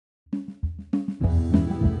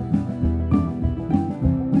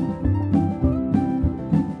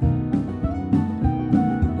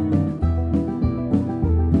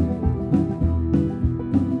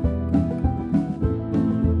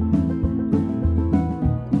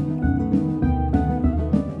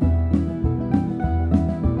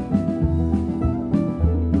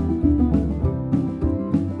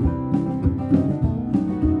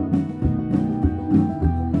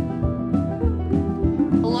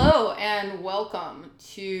and welcome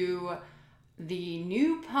to the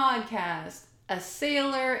new podcast, A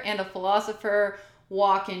Sailor and a Philosopher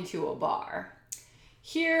Walk into a Bar.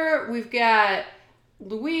 Here we've got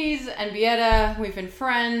Louise and Beata. We've been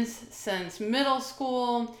friends since middle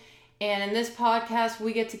school, and in this podcast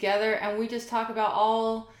we get together and we just talk about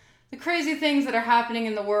all the crazy things that are happening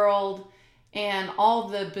in the world and all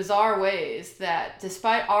the bizarre ways that,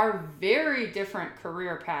 despite our very different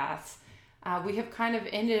career paths, we have kind of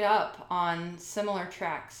ended up on similar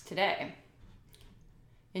tracks today.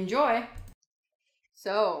 Enjoy.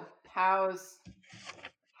 So, how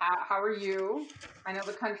are you? I know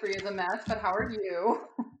the country is a mess, but how are you?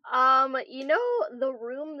 The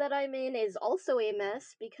room that I'm in is also a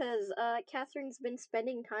mess because Catherine's been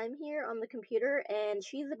spending time here on the computer and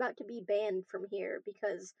she's about to be banned from here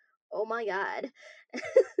because oh my god.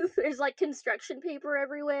 There's like construction paper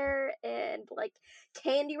everywhere and like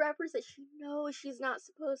candy wrappers that she knows she's not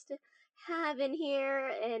supposed to have in here,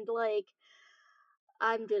 and like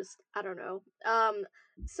I don't know.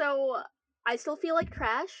 So I still feel like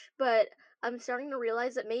trash, but I'm starting to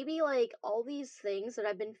realize that maybe like all these things that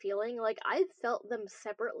I've been feeling, like I've felt them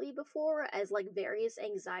separately before as like various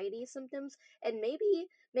anxiety symptoms, and maybe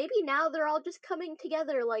now they're all just coming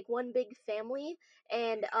together like one big family,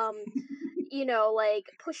 and like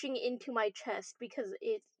pushing into my chest because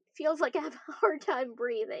it feels like I have a hard time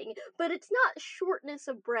breathing, but it's not shortness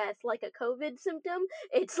of breath like a COVID symptom.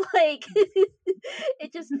 It's like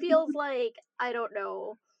it just feels like, I don't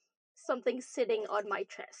know, something sitting on my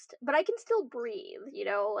chest, but I can still breathe,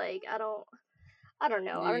 like I don't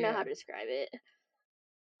know. I don't know Yeah. how to describe it.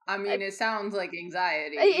 I mean, it sounds like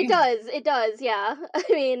anxiety. It does, yeah. I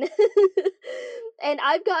mean, and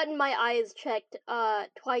I've gotten my eyes checked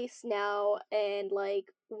twice now, and like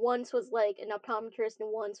once was like an optometrist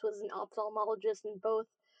and once was an ophthalmologist, and both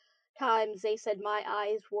times they said my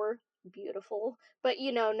eyes were beautiful, but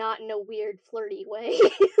not in a weird flirty way.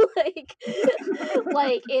 like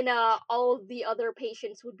like in a all of the other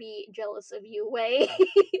patients would be jealous of you way.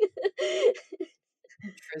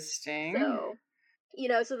 Interesting. So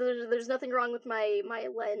so there's nothing wrong with my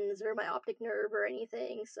lens or my optic nerve or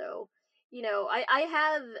anything. So I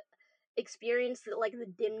have experienced like the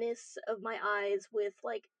dimness of my eyes with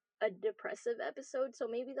like a depressive episode, so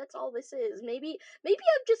maybe that's all this is. Maybe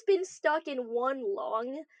I've just been stuck in one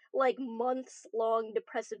long, like months long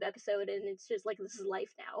depressive episode, and it's just like this is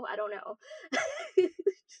life now. I don't know.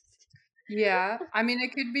 Yeah, I mean,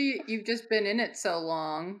 it could be you've just been in it so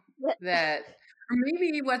long that, or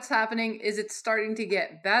maybe what's happening is it's starting to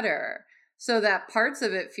get better so that parts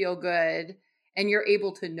of it feel good and you're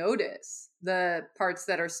able to notice the parts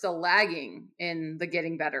that are still lagging in the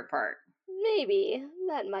getting better part. Maybe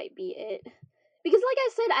that might be it. Because like I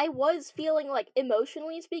said, I was feeling like,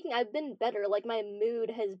 emotionally speaking, I've been better. Like my mood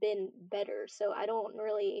has been better, so I don't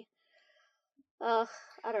really I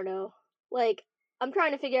don't know. Like I'm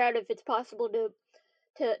trying to figure out if it's possible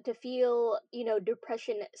to feel,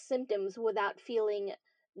 depression symptoms without feeling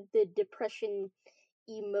the depression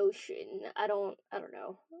emotion. I don't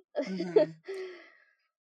know. Hmm.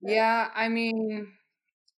 Yeah, I mean,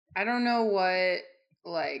 I don't know what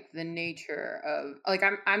like the nature of like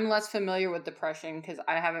I'm less familiar with depression because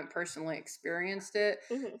I haven't personally experienced it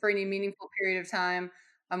Mhm. for any meaningful period of time.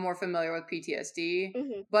 I'm more familiar with PTSD,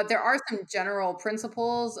 Mhm. but there are some general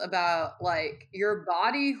principles about like your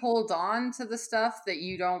body holds on to the stuff that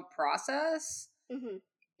you don't process, Mhm.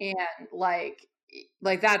 and like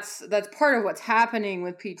that's part of what's happening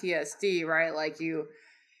with PTSD, right? Like your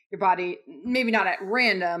body, maybe not at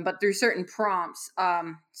random, but through certain prompts,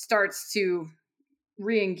 starts to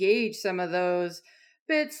re-engage some of those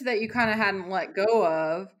bits that you kind of hadn't let go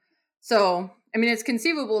of. So, I mean, it's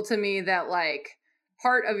conceivable to me that like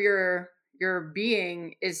part of your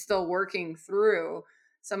being is still working through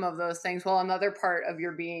some of those things while another part of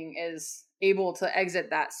your being is able to exit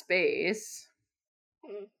that space.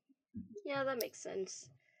 Mm. Yeah, that makes sense.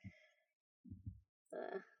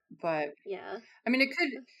 Uh, But yeah. I mean, it could,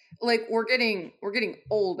 like, we're getting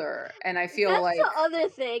older, and I feel That's like the other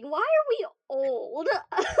thing. Why are we old?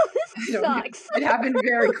 I This don't know. sucks. It happened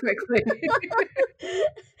very quickly.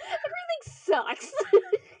 Everything sucks.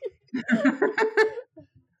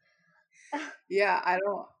 Yeah,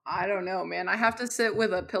 I don't know, man. I have to sit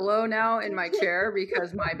with a pillow now in my chair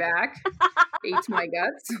because my back hates my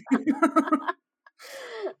guts.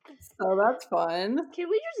 So that's fun. Can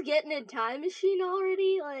we just get in a time machine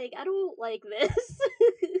already? Like, I don't like this.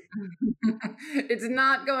 It's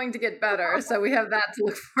not going to get better, so we have that to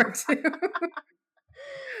look forward to.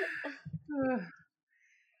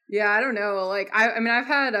 Yeah, I don't know. Like I mean I've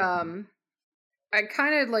had I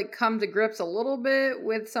kind of like come to grips a little bit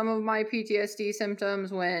with some of my PTSD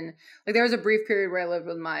symptoms when like there was a brief period where I lived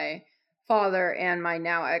with my father and my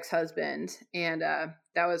now ex-husband, and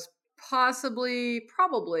that was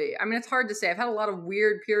probably, I mean, it's hard to say. I've had a lot of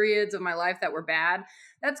weird periods of my life that were bad.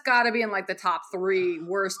 That's got to be in like the top 3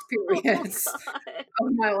 worst Oh periods God. of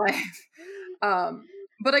my life.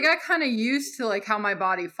 But I got kind of used to like how my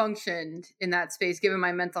body functioned in that space given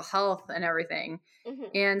my mental health and everything.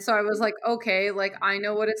 Mhm. And so I was like, okay, like I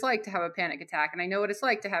know what it's like to have a panic attack, and I know what it's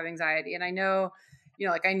like to have anxiety, and I know,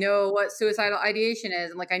 like I know what suicidal ideation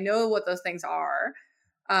is, and like I know what those things are.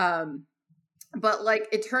 Um, but like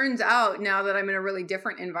it turns out now that I'm in a really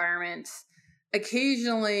different environment,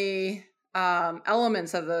 occasionally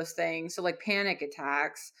elements of those things, so like panic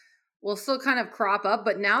attacks, will still kind of crop up,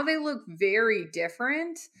 but now they look very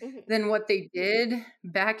different Mhm. than what they did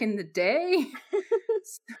back in the day.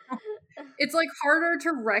 It's like harder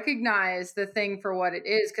to recognize the thing for what it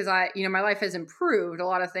is because my life has improved. A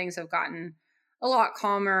lot of things have gotten a lot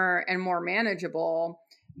calmer and more manageable,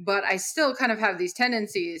 but I still kind of have these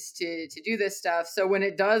tendencies to do this stuff. So when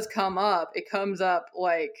it does come up, it comes up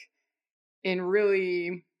like in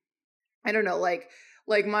really, I don't know, like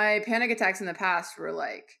my panic attacks in the past were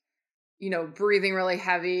like, breathing really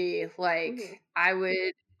heavy. Like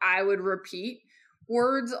Mhm. I would repeat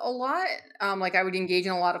words a lot. Like I would engage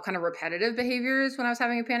in a lot of kind of repetitive behaviors when I was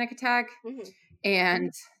having a panic attack. Mhm.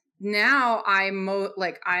 And now I'm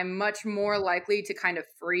much more likely to kind of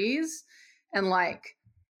freeze and like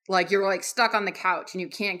you're like stuck on the couch and you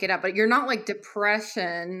can't get up, but you're not like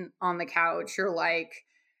depression on the couch. You're like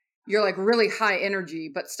really high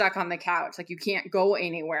energy, but stuck on the couch. Like you can't go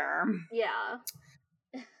anywhere. Yeah.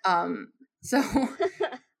 Um, so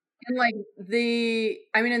and like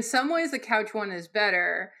I mean, in some ways the couch one is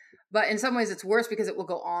better, but in some ways it's worse because it will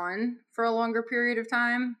go on for a longer period of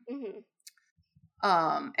time. Mhm.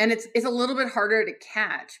 And it's a little bit harder to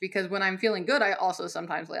catch because when I'm feeling good, I also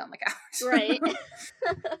sometimes lay on the Right. couch.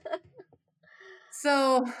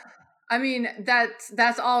 So, I mean,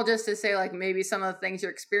 that's all just to say like maybe some of the things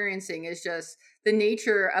you're experiencing is just the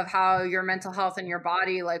nature of how your mental health and your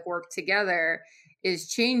body like work together is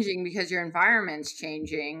changing because your environment's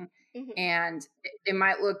changing, Mhm. and it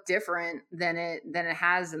might look different than it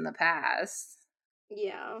has in the past.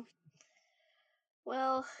 Yeah.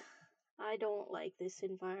 Well, I don't like this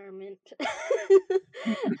environment.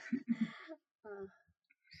 uh,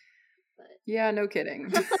 but Yeah, no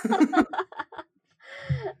kidding.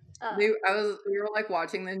 uh, We were like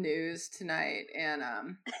watching the news tonight, and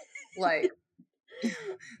like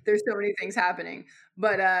there's so many things happening.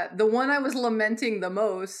 But the one I was lamenting the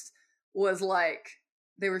most was like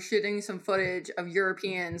they were shooting some footage of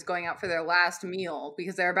Europeans going out for their last meal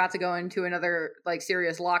because they're about to go into another like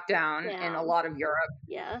serious lockdown in yeah. a lot of Europe.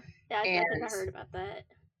 Yeah. Yeah, I think I And heard about that.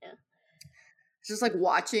 Yeah. just like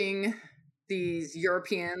watching these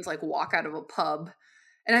Europeans like walk out of a pub.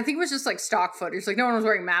 And I think it was just like stock footage. Like no one was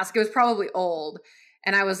wearing masks. It was probably old.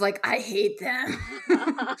 And I was like, I hate them.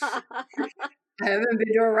 I haven't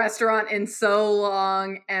been to a restaurant in so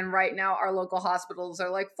long, and right now our local hospitals are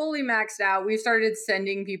like fully maxed out. We've started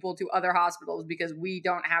sending people to other hospitals because we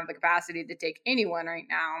don't have the capacity to take anyone right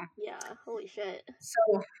now. Yeah, holy shit.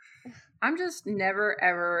 So I'm just never,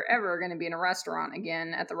 ever, ever going to be in a restaurant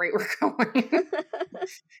again at the rate we're going.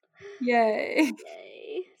 Yay.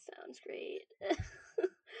 Yay. Sounds great.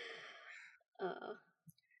 uh,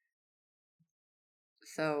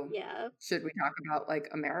 So yeah. should we talk about like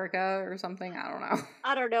America or something? I don't know.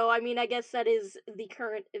 I don't know. I mean, I guess that is the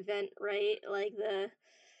current event, right? Like the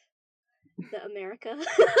America.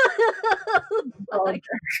 Oh, Like,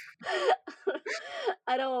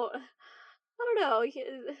 I don't know.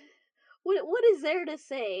 What is there to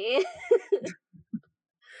say?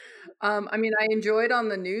 I mean, I enjoyed on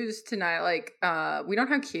the news tonight, like, we don't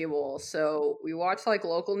have cable, so we watch, like,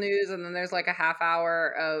 local news, and then there's, like, a half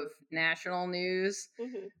hour of national news.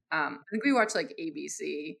 Mhm. I think we watch, like,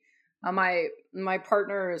 ABC. My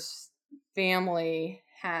partner's family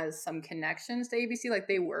has some connections to ABC, like,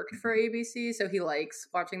 they worked for ABC, so he likes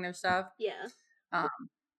watching their stuff. Yeah. Um,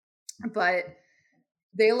 but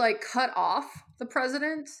they, like, cut off the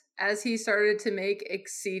president as he started to make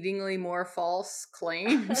exceedingly more false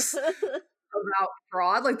claims about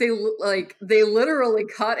fraud. Like they literally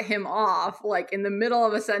cut him off like in the middle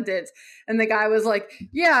of a sentence, and the guy was like,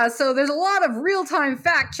 yeah, so there's a lot of real-time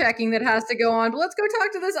fact checking that has to go on, but let's go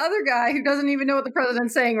talk to this other guy who doesn't even know what the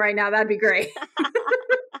president's saying right now. That'd be great.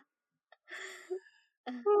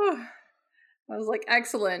 I was like,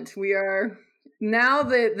 excellent. We are now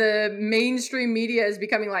the mainstream media is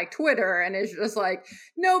becoming like Twitter, and it's just like,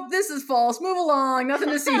 nope, this is false, move along, nothing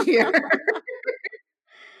to see here.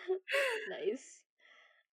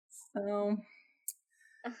 So,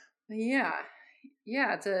 yeah.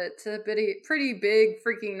 Yeah, it's a pretty big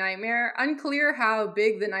freaking nightmare. Unclear how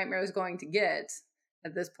big the nightmare is going to get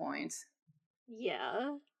at this point.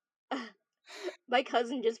 Yeah. My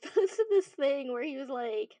cousin just posted this thing where he was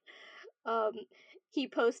like, um, he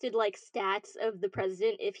posted like stats of the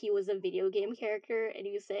president if he was a video game character, and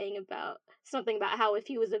he was saying about something about how if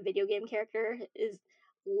he was a video game character, his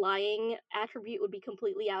lying attribute would be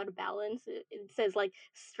completely out of balance. It says like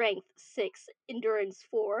strength 6, endurance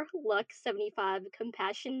 4, luck 75,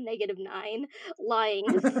 compassion -9, lying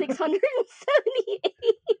 678.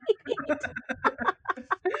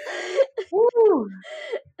 Woo!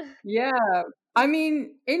 Yeah. I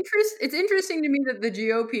mean, it's interesting to me that the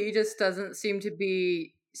GOP just doesn't seem to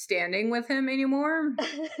be standing with him anymore.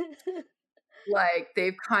 Like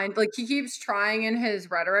they've like he keeps trying in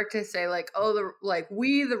his rhetoric to say like, oh,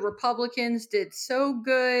 we the Republicans did so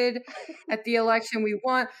good at the election we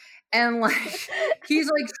won, and like he's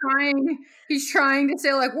trying to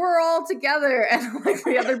say like we're all together, and like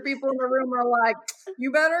the other people in the room are like,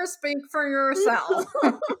 you better speak for yourself.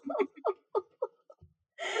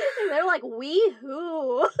 And they're like, we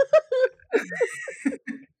who?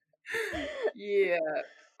 Yeah.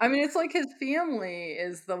 I mean, it's like his family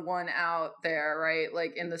is the one out there, right?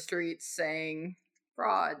 Like in the streets saying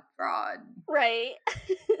fraud, fraud. Right.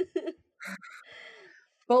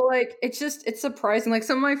 But like, it's surprising. Like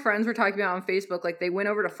some of my friends were talking about on Facebook, like they went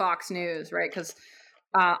over to Fox News, right? Because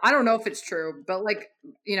I don't know if it's true, but like,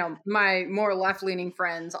 my more left leaning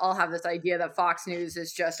friends all have this idea that Fox News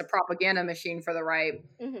is just a propaganda machine for the right.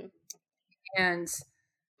 Mm-hmm. And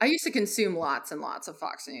I used to consume lots and lots of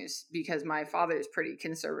Fox News because my father is pretty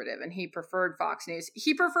conservative and he preferred Fox News.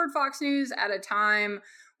 He preferred Fox News at a time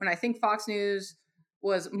when I think Fox News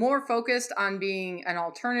was more focused on being an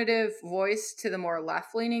alternative voice to the more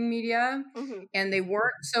left-leaning media. Mm-hmm. And they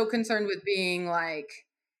weren't so concerned with being like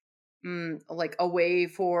a way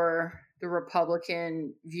for the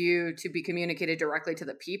Republican view to be communicated directly to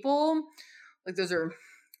the people. Like those are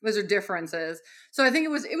differences. So I think it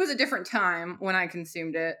was a different time when I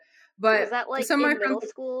consumed it. But Was that like some of my in middle friends,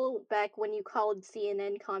 school, back when you called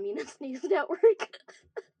CNN Communist News Network?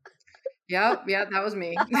 yeah, that was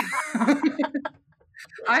me.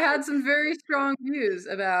 I had some very strong views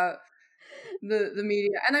about the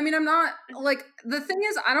media. And I mean, I'm not like, the thing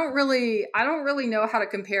is, I don't really know how to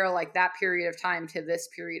compare like that period of time to this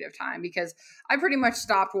period of time, because I pretty much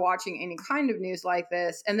stopped watching any kind of news like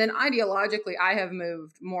this. And then ideologically, I have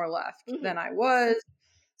moved more left Mm-hmm. than I was.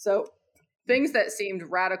 So things that seemed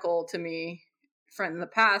radical to me from the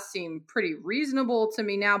past seem pretty reasonable to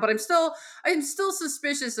me now, but I'm still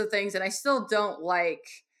suspicious of things, and I still don't like,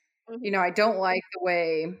 Mm-hmm. I don't like the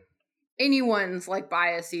way anyone's like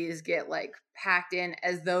biases get like packed in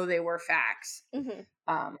as though they were facts.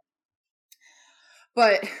 Mm-hmm.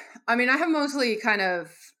 But I mean, I have mostly kind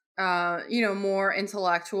of more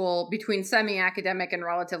intellectual, between semi-academic and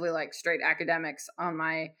relatively like straight academics on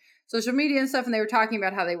my social media and stuff, and they were talking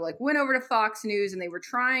about how they like went over to Fox News and they were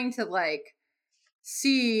trying to like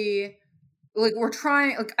see, like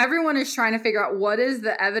everyone is trying to figure out what is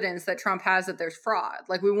the evidence that Trump has that there's fraud.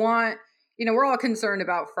 Like we want, we're all concerned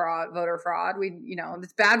about voter fraud.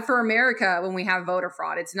 It's bad for America when we have voter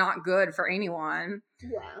fraud. It's not good for anyone.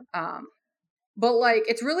 Yeah. But like,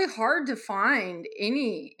 it's really hard to find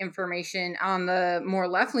any information on the more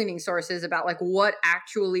left-leaning sources about like what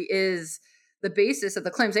actually is the basis of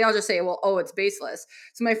the claims. They all just say, well, oh, it's baseless.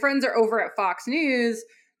 So my friends are over at Fox News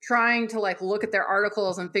trying to like look at their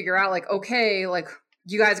articles and figure out like, okay, like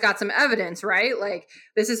you guys got some evidence, right? Like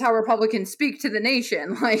this is how Republicans speak to the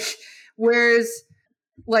nation. Like, where's,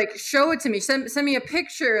 like, show it to me, send me a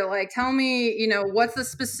picture, like tell me, what's the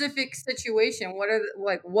specific situation,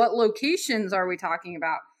 what locations are we talking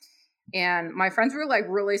about? And my friends were like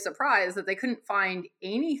really surprised that they couldn't find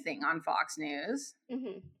anything on Fox News.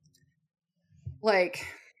 Mm-hmm. Like,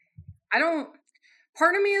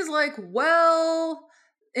 part of me is like, well,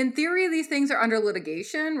 in theory these things are under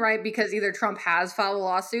litigation, right? Because either Trump has filed a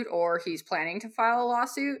lawsuit or he's planning to file a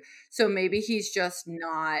lawsuit, so maybe he's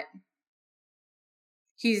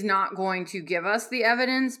not going to give us the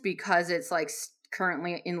evidence because it's like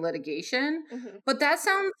currently in litigation. Mm-hmm. But that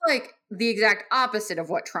sounds like the exact opposite of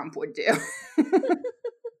what Trump would do.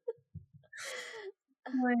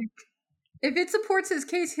 Like, if it supports his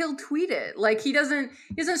case, he'll tweet it. Like he doesn't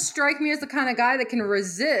strike me as the kind of guy that can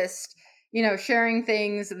resist, sharing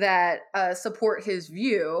things that support his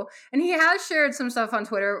view. And he has shared some stuff on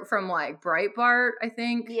Twitter from like Breitbart, I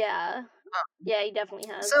think. Yeah. Yeah, he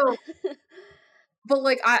definitely has. So but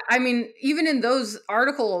like, I mean, even in those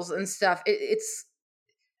articles and stuff,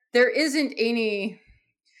 there isn't any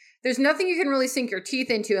there's nothing you can really sink your teeth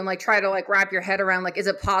into and like try to like wrap your head around like, is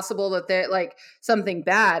it possible that there like something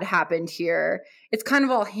bad happened here? It's kind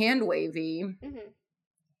of all hand wavy. Mm-hmm.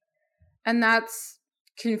 And that's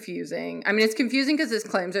confusing. I mean, it's confusing because his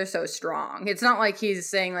claims are so strong. It's not like he's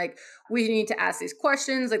saying like, we need to ask these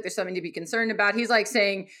questions, like there's something to be concerned about. He's like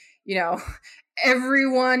saying, you know,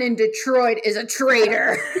 everyone in Detroit is a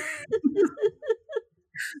traitor.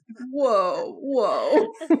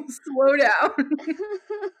 Whoa. Slow down.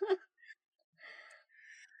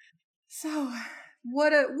 So,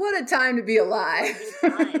 what a time to be alive.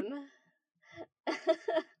 Time.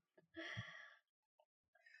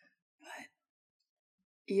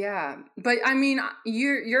 Yeah, but I mean,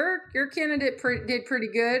 your candidate did pretty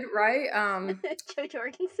good, right? Jo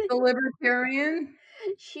Jorgensen. The Libertarian.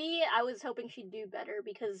 I was hoping she'd do better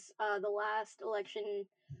because the last election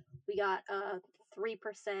we got 3%,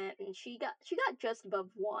 and she got just above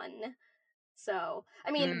 1. So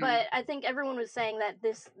I mean, but I think everyone was saying that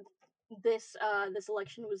this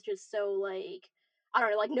election was just so like, I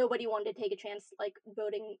don't know, like nobody wanted to take a chance like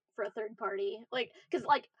voting for a third party, like because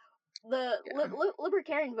like the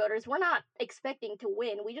libertarian voters, we're not expecting to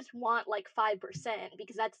win. We just want like 5%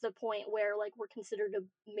 because that's the point where like we're considered a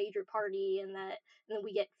major party, and then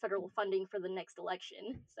we get federal funding for the next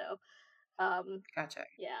election. So Gotcha.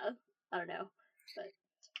 yeah, I don't know, but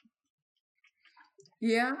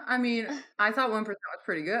Yeah, I mean, I thought 1% was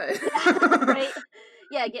pretty good. right,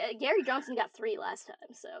 yeah. Gary Johnson got 3 last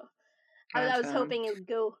time, so I was Gotcha. hoping it would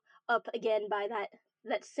go up again by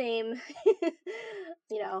that same,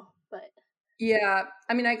 but Yeah,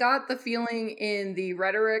 I mean, I got the feeling in the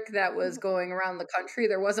rhetoric that was going around the country,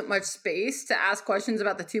 there wasn't much space to ask questions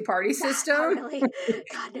about the two-party not system. really.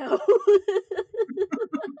 God no.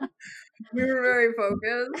 We were very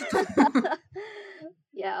focused.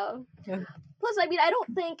 Yeah. Plus, I mean, I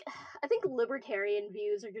think libertarian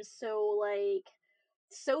views are just so like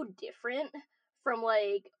so different from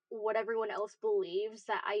like what everyone else believes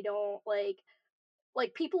that I don't like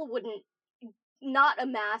people wouldn't, not a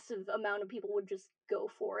massive amount of people would just go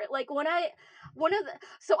for it. Like when I one of the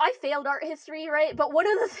so I failed art history, right? But one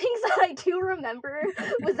of the things that I do remember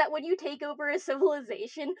was that when you take over a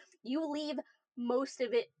civilization, you leave most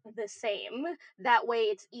of it the same. That way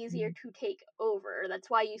it's easier to take over. That's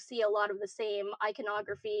why you see a lot of the same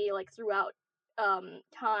iconography like throughout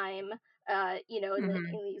time, Mhm.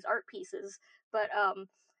 in these art pieces. But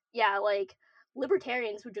yeah, like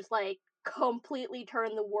libertarians would just like completely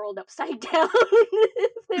turn the world upside down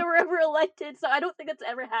if they were ever elected. So I don't think that's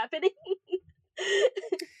ever happening.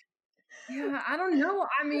 Yeah, I don't know.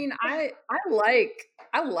 I mean, I like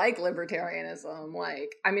libertarianism.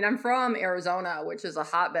 Like, I mean, I'm from Arizona, which is a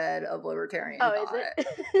hotbed of libertarian Oh, is thought.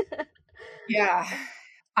 it? Yeah.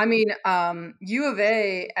 I mean, U of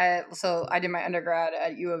A so I did my undergrad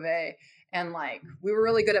at U of A, and like we were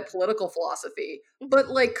really good at political philosophy, but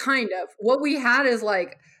like kind of what we had is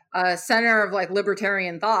like a center of like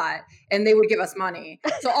libertarian thought, and they would give us money.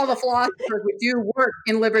 So all the philosophers would do work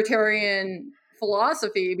in libertarian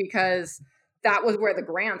philosophy because that was where the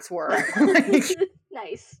grants were. Like,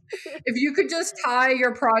 Nice. if you could just tie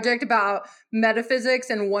your project about metaphysics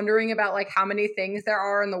and wondering about like how many things there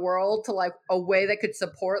are in the world to like a way that could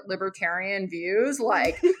support libertarian views,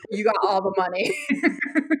 like you got all the money.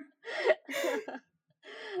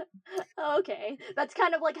 Okay, that's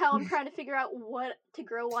kind of like how I'm trying to figure out what to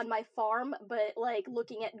grow on my farm, but like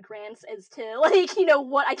looking at grants as to like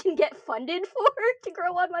what I can get funded for to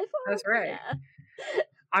grow on my farm. That's right. Yeah.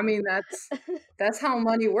 I mean, that's how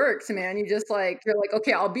money works, man. You're like,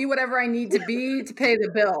 okay, I'll be whatever I need to be to pay the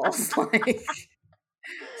bills. Like,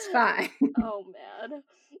 it's fine. Oh man.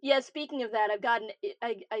 Yeah, speaking of that, I've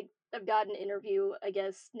got an interview, I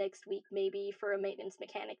guess, next week maybe for a maintenance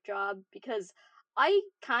mechanic job because I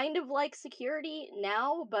kind of like security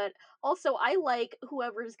now, but also I like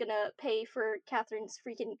whoever's gonna pay for Catherine's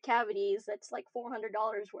freaking cavities. That's like $400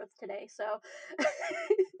 worth today, so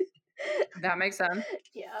That makes sense.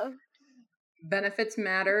 yeah, Benefits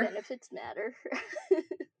matter. benefits matter.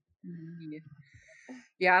 Yeah.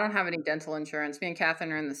 Yeah, I don't have any dental insurance. Me and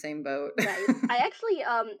Catherine are in the same boat. Nice. I actually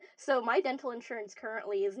so my dental insurance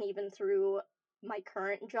currently isn't even through my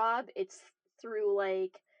current job. It's through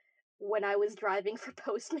like when I was driving for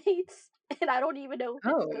Postmates, and I don't even know if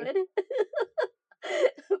it's Oh, good.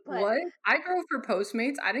 But what? I drove for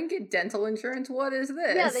Postmates. I didn't get dental insurance. What is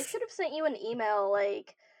yeah, they this? should have sent you an email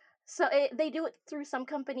like they do it through some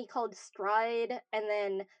company called Stride, and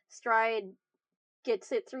then Stride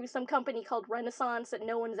gets it through some company called Renaissance that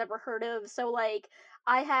no one's ever heard of. So like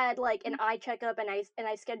I had like an eye checkup and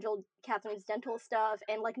I scheduled Catherine's dental stuff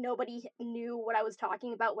and like nobody knew what I was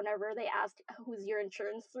talking about whenever they asked who's your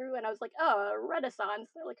insurance through and I was like, "Oh, Renaissance."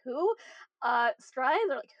 They're like, "Who?" Strive?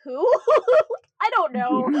 They're like, "Who?" I don't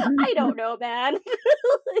know. I don't know, man.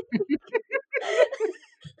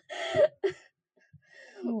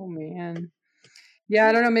 Oh man. Yeah,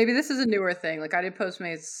 I don't know. Maybe this is a newer thing. Like I did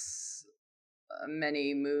Postmates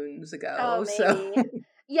many moons Oh, ago, so maybe.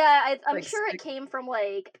 Yeah, I'm like sure it came from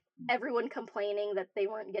like everyone complaining that they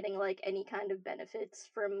weren't getting like any kind of benefits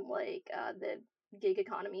from like the gig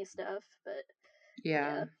economy stuff, but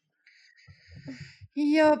yeah. yeah.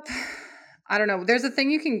 Yep. I don't know. There's a thing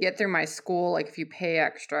you can get through my school. Like if you pay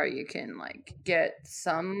extra, you can like get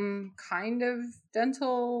some kind of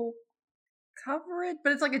dental coverage,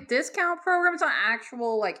 but it's like a discount program. It's not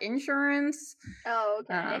actual like insurance. Oh,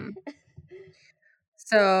 okay.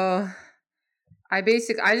 So I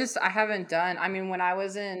haven't done. I mean, when I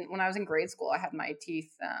was in grade school, I had my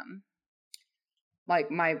teeth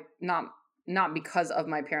like my not because of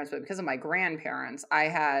my parents, but because of my grandparents. I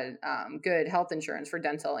had good health insurance for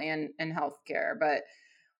dental and healthcare, but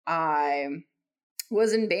I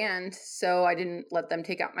was in band, so I didn't let them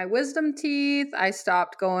take out my wisdom teeth. I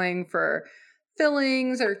stopped going for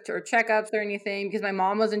fillings or checkups or anything because my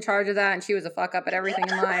mom was in charge of that and she was a fuck up at everything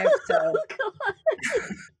in life. So Oh,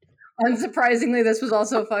 God. unsurprisingly, this was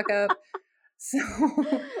also a fuck up. So,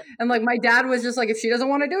 and like my dad was just like, if she doesn't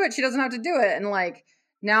want to do it, she doesn't have to do it. And like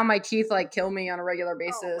now my teeth like kill me on a regular Oh,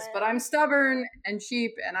 basis, but I'm man. stubborn and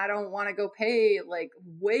cheap and I don't want to go pay like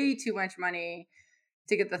way too much money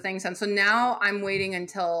to get the things done. So now I'm waiting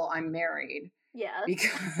until I'm married Yeah.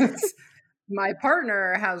 because my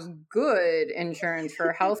partner has good insurance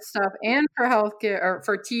for health stuff and for healthcare or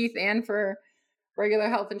for teeth and for regular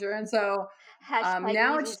health insurance. So Hashtag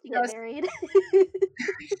now it's reasons to get just, married.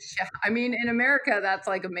 yeah, I mean, in America, that's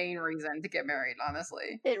like a main reason to get married,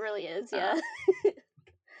 honestly. It really is, yeah.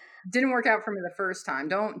 Didn't work out for me the first time.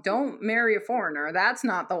 Don't marry a foreigner. That's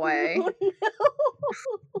not the way. Oh,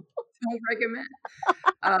 no. Don't recommend.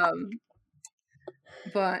 Um,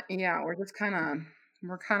 but yeah,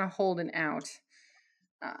 we're kind of holding out.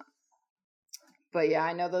 Uh, but yeah,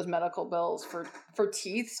 I know those medical bills for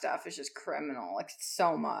teeth stuff is just criminal. Like it's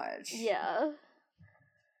so much. Yeah.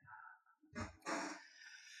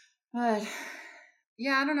 But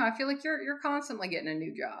yeah, I don't know. I feel like you're constantly getting a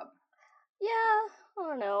new job. Yeah, I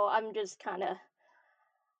don't know. I'm just kind of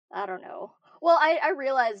I don't know. Well, I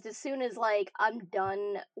realized as soon as like I'm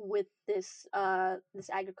done with this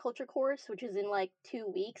agriculture course, which is in like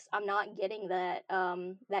 2 weeks, I'm not getting that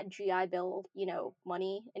GI Bill,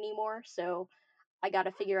 money anymore. So I got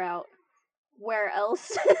to figure out where else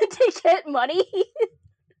to get money.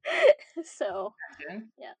 So Imagine.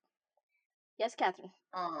 yeah, yes, Catherine.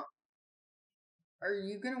 Uh, are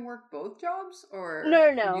you gonna work both jobs or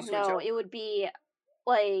No, no, would no, you switch no. over? It would be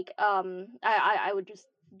like I would just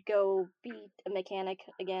go be a mechanic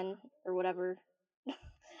again or whatever.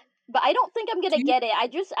 But I don't think I'm gonna Do you get it.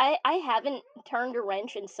 I haven't turned a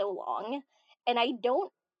wrench in so long, and I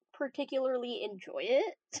don't particularly enjoy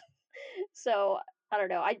it. So I don't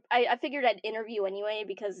know. I figured I'd interview anyway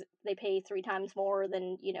because they pay 3 times more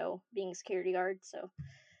than being a security guard. So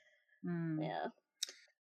Hmm. yeah,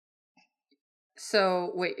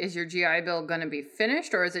 So wait, is your GI Bill gonna be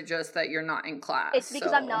finished or is it just that you're not in class? it's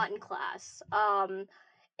because I'm So not in class.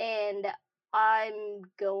 And I'm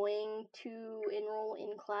going to enroll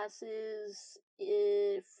in classes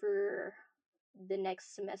for the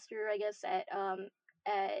next semester, I guess, at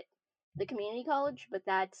the community college, but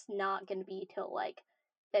that's not going to be till like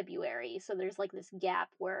February. So there's like this gap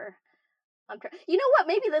where I'm trying. You know what?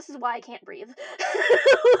 Maybe this is why I can't breathe.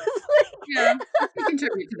 yeah, you can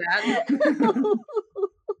contribute to that.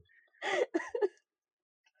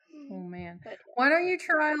 Oh man. But, Why don't you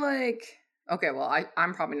try like okay, well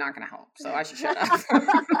I'm probably not gonna help, so I should shut up. Let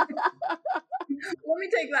me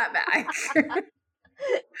take that back.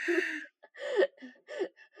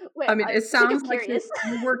 wait, I mean, it I think I'm sounds like curious.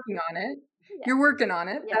 you're working on it. Yeah, You're working on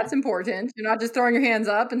it. yeah. That's important. You're not just throwing your hands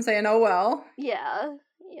up and saying, "Oh well." Yeah,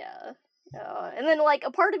 yeah. And then like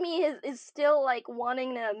a part of me is still like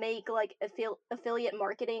wanting to make like affiliate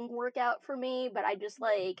marketing work out for me, but I just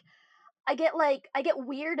I get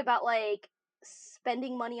weird about like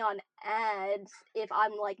spending money on ads if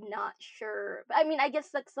I'm like not sure. I mean, I guess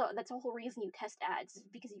that's the whole reason you test ads is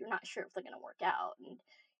because you're not sure if they're gonna work out, and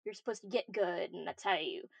you're supposed to get good, and that's how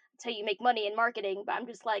you make money in marketing. But I'm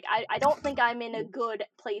just like I don't think I'm in a good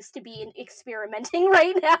place to be in experimenting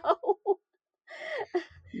right now.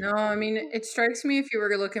 No, I mean, it strikes me if you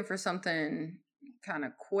were looking for something kind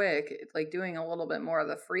of quick, like doing a little bit more of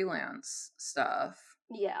the freelance stuff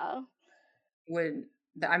Yeah. would,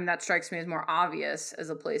 I mean, that strikes me as more obvious as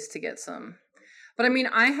a place to get some. But I mean,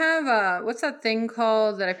 I have what's that thing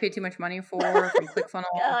called that I paid too much money for from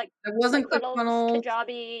ClickFunnels? It wasn't ClickFunnels, ClickFunnels.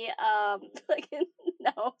 Kajabi, like,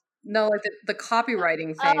 no. No, like the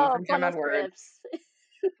copywriting thing Oh, from Gem funnel Edwards. scripts.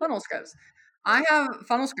 Funnel scripts. I have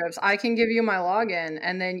funnel scripts. I can give you my login,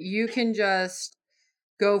 and then you can just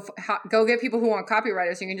go get people who want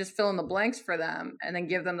copywriters. You can just fill in the blanks for them, and then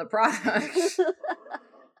give them the product.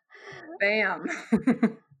 Bam.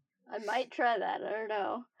 I might try that. I don't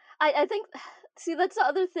know. I think, see, that's the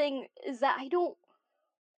other thing, is that I don't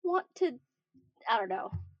want to, I don't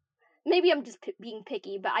know. Maybe I'm just being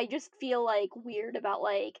picky, but I just feel like weird about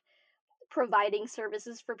like providing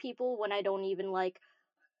services for people when I don't even like.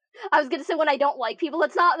 I was gonna say when I don't like people.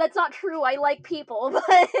 That's not true. I like people, but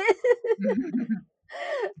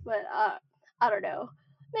I don't know.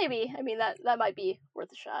 Maybe, I mean, that might be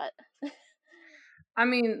worth a shot. I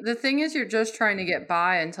mean, the thing is, you're just trying to get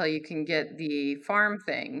by until you can get the farm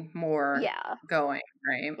thing more Yeah. going,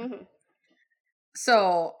 right? Hmm.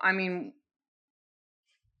 So, I mean,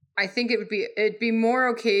 I think it'd be more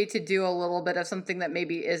okay to do a little bit of something that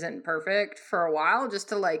maybe isn't perfect for a while, just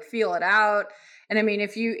to like feel it out. And I mean,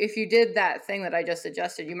 if you did that thing that I just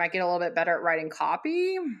suggested, you might get a little bit better at writing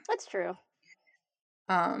copy. That's true.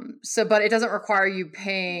 So, but it doesn't require you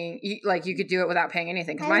paying. Like you could do it without paying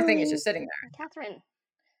anything, because my thing is just sitting there. Catherine.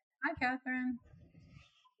 Hi, Catherine.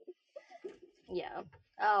 Yeah.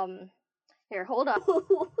 Here, hold on.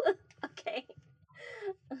 Okay.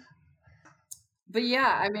 But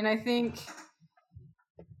yeah, I mean,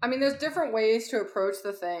 I mean, there's different ways to approach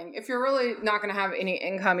the thing. If you're really not going to have any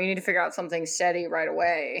income, you need to figure out something steady right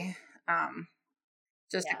away.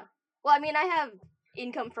 Just Yeah. Well, I mean, I have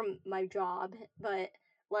income from my job, but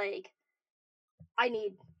like, I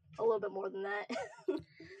need a little bit more than that.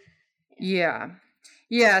 yeah.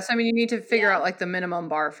 Yeah, so I mean, you need to figure Yeah. out like the minimum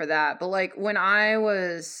bar for that. But like when I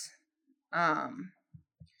was,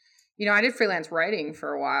 you know, I did freelance writing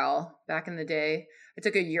for a while back in the day. I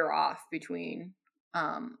took a year off between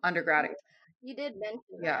undergrad and You did mention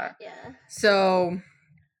yeah. that, yeah. So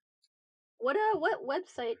What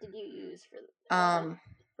website did you use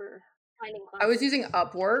for finding I was clients? using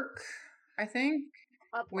Upwork, I think,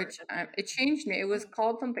 Upwork. which Okay. it changed. It was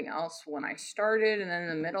called something else when I started, and then in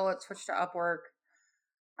the middle it switched to Upwork.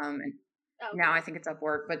 And Okay. now I think it's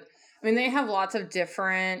Upwork. But I mean, they have lots of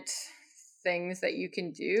different things that you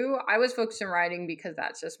can do. I was focused on writing because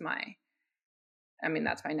that's just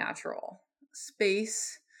that's my natural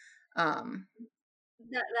space.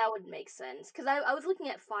 That would make sense, because I was looking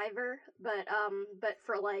at Fiverr, but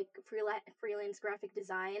for like freelance graphic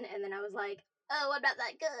design, and then I was like, oh, I'm not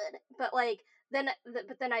that good. But like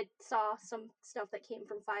but then I saw some stuff that came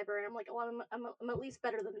from Fiverr, and I'm like, well, I'm at least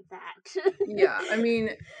better than that. Yeah, I mean,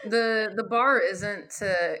 the bar isn't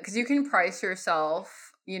to, because you can price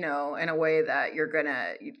yourself, you know, in a way that your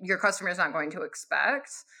customer is not going to expect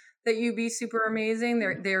that you be super amazing.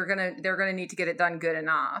 They're gonna need to get it done good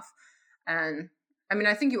enough. And I mean,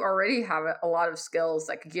 I think you already have a lot of skills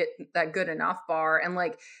that could get that good enough bar. And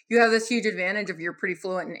like you have this huge advantage of you're pretty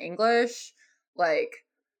fluent in English. Like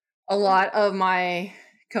a lot of my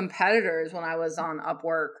competitors when I was on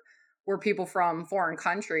Upwork were people from foreign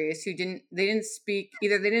countries who they didn't speak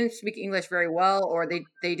English very well, or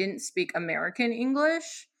they didn't speak American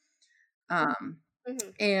English.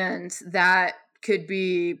 And that could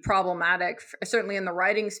be problematic, certainly in the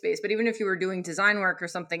writing space. But even if you were doing design work or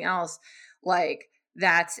something else, like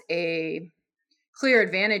that's a clear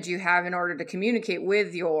advantage you have in order to communicate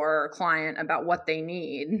with your client about what they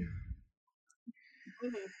need.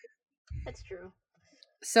 That's true.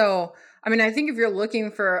 So, I mean, I think if you're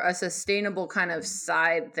looking for a sustainable kind of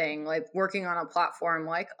side thing, like working on a platform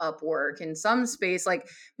like Upwork in some space, like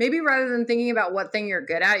maybe rather than thinking about what thing you're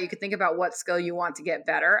good at, you could think about what skill you want to get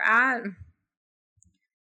better at.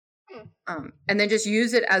 And then just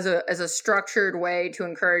use it as a structured way to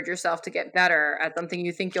encourage yourself to get better at something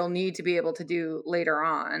you think you'll need to be able to do later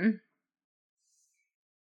on.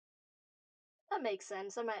 That makes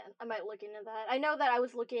sense. I might look into that. I know that I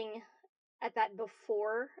was looking at that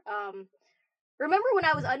before. Remember when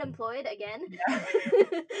I was unemployed again? Yeah.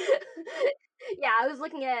 Yeah, I was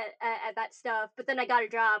looking at that stuff, but then I got a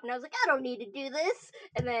job and I was like, I don't need to do this.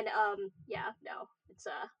 And then yeah, no, it's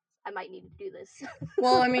I might need to do this.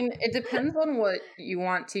 Well, I mean, it depends on what you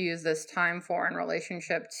want to use this time for in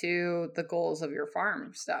relationship to the goals of your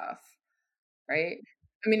farm stuff, right?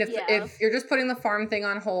 I mean, Yeah. if you're just putting the farm thing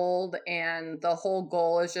on hold and the whole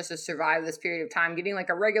goal is just to survive this period of time, getting like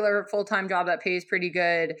a regular full-time job that pays pretty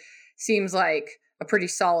good seems like a pretty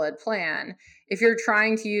solid plan. If you're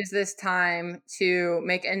trying to use this time to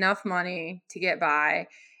make enough money to get by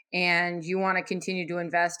and you want to continue to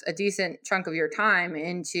invest a decent chunk of your time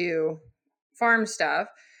into farm stuff,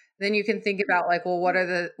 then you can think about like, well, what are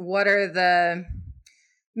the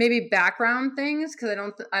maybe background things? Because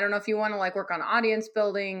I don't know if you want to like work on audience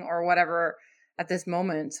building or whatever at this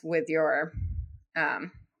moment with your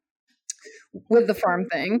with the farm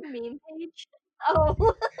thing. Meme page.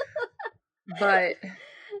 Oh. But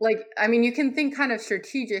like, I mean, you can think kind of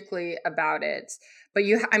strategically about it, but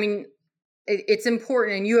it's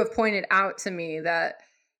important. And you have pointed out to me that,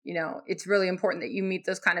 it's really important that you meet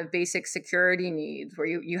those kind of basic security needs where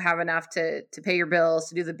you have enough to pay your bills,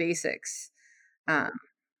 to do the basics.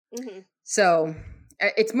 So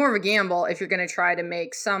it's more of a gamble if you're going to try to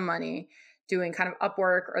make some money doing kind of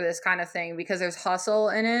Upwork or this kind of thing, because there's hustle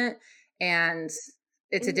in it and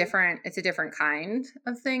it's a different kind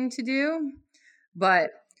of thing to do. But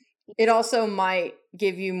it also might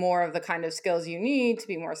give you more of the kind of skills you need to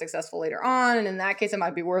be more successful later on. And in that case, it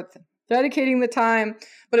might be worth dedicating the time.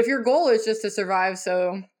 But if your goal is just to survive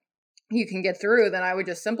so you can get through, then I would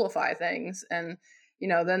just simplify things. And,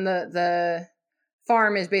 then the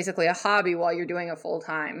farm is basically a hobby while you're doing a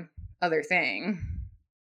full-time other thing.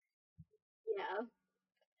 Yeah.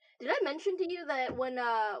 Did I mention to you that when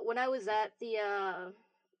I was at the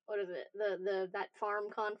that farm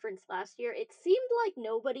conference last year, it seemed like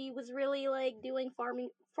nobody was really like doing farming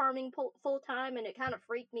full time, and it kind of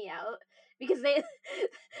freaked me out because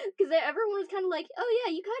everyone was kind of like, oh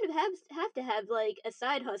yeah, you kind of have to have like a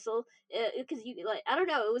side hustle because you like, I don't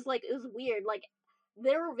know, it was weird. Like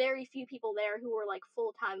there were very few people there who were like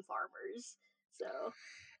full time farmers, so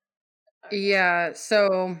yeah.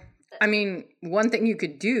 So I mean, one thing you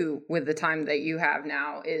could do with the time that you have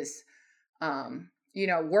now is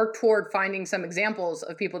work toward finding some examples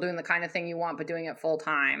of people doing the kind of thing you want, but doing it full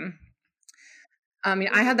time. I mean,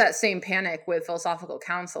 I had that same panic with philosophical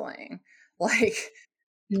counseling. Like,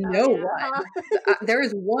 no one. There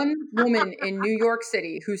is one woman in New York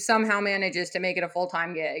City who somehow manages to make it a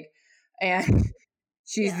full-time gig, and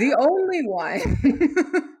she's the only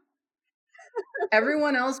one.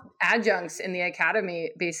 Everyone else adjuncts in the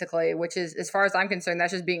academy, basically, which is, as far as I'm concerned,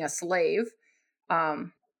 that's just being a slave.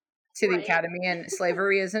 To the academy, and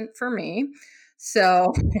slavery isn't for me.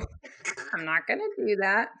 So I'm not going to do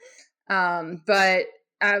that. But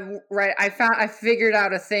I figured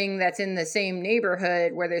out a thing that's in the same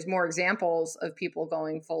neighborhood where there's more examples of people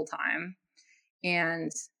going full time.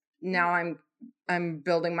 And now I'm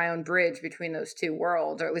building my own bridge between those two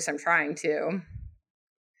worlds, or at least I'm trying to.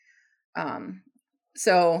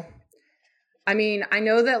 So, I mean, I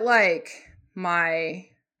know that like my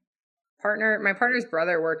partner's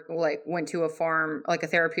brother went to a farm, like a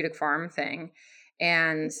therapeutic farm thing.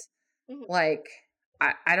 And like,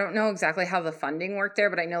 I don't know exactly how the funding worked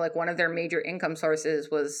there, but I know like one of their major income sources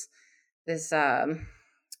was this, I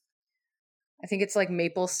think it's like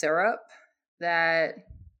maple syrup that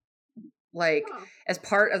like as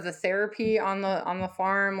part of the therapy on the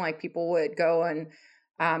farm, like people would go and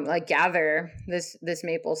like gather this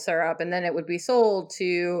maple syrup, and then it would be sold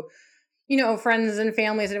to friends and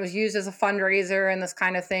families, and it was used as a fundraiser and this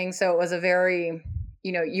kind of thing. So it was a very,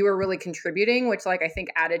 you were really contributing, which like I think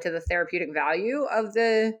added to the therapeutic value of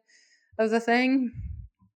the thing.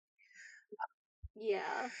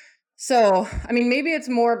 Yeah. So, I mean, maybe it's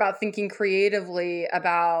more about thinking creatively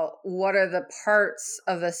about what are the parts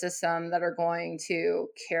of the system that are going to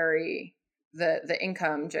carry the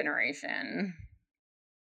income generation.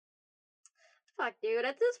 Fuck, dude.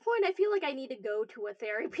 At this point, I feel like I need to go to a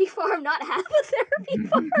therapy farm, not have a therapy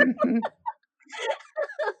farm.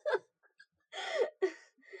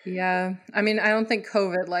 Yeah. I mean, I don't think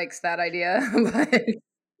COVID likes that idea, but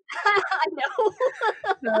I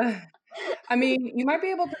know. I mean, you might be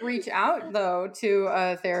able to reach out though to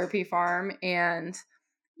a therapy farm and,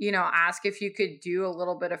 ask if you could do a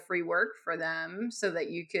little bit of free work for them so that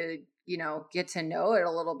you could, get to know it a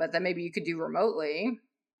little bit that maybe you could do remotely.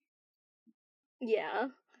 Yeah.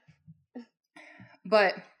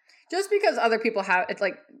 But just because other people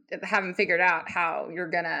haven't figured out how you're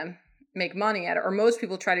going to make money at it, or most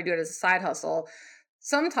people try to do it as a side hustle,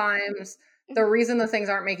 sometimes the reason the things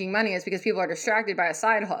aren't making money is because people are distracted by a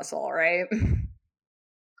side hustle, right?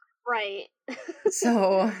 Right.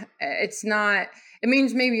 So it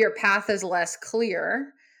means maybe your path is less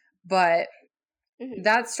clear, but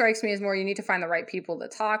that strikes me as more you need to find the right people to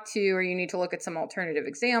talk to, or you need to look at some alternative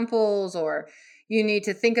examples, or you need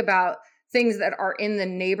to think about things that are in the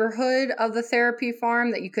neighborhood of the therapy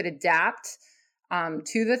farm that you could adapt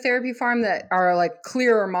to the therapy farm that are like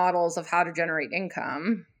clearer models of how to generate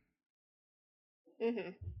income.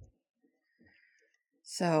 Mhm.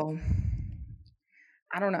 So,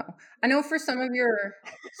 I don't know. I know for some of your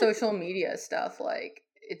social media stuff, like,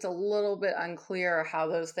 it's a little bit unclear how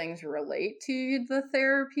those things relate to the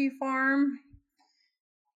therapy farm.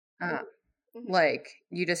 Uh, Mhm. like,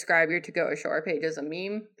 you describe your to go ashore page as a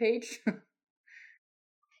meme page.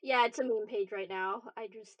 Yeah, it's a meme page right now.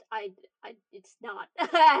 It's not.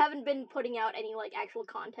 I haven't been putting out any like actual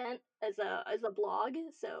content as a blog,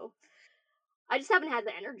 so I just haven't had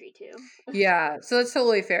the energy to. Yeah, so that's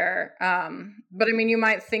totally fair. But I mean, you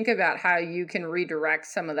might think about how you can redirect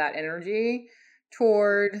some of that energy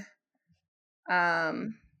toward,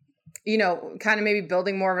 um, kind of maybe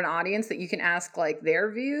building more of an audience that you can ask like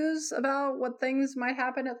their views about what things might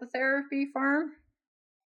happen at the therapy farm.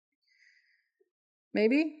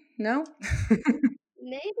 Maybe? No?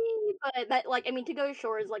 Maybe, but that like I mean, to go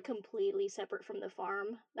shore is like completely separate from the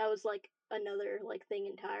farm. That was like another like thing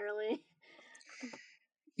entirely.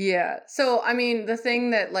 Yeah. So, I mean, the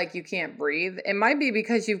thing that like you can't breathe, it might be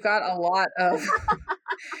because you've got a lot of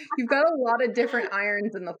you've got a lot of different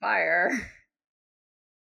irons in the fire.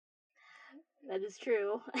 That is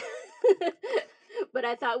true. But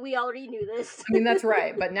I thought we already knew this. I mean, that's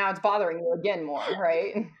right, but now it's bothering you again more,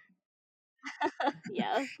 right?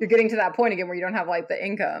 Yeah. You're getting to that point again where you don't have like the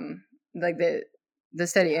income, like the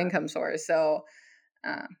steady Yeah. income source. So,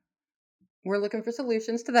 uh, we're looking for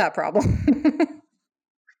solutions to that problem.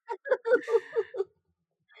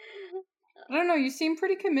 I don't know. You seem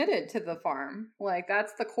pretty committed to the farm. Like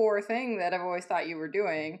that's the core thing that I've always thought you were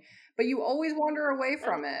doing, but you always wander away That's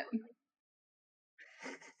from it.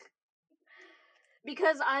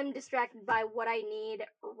 because I'm distracted by what I need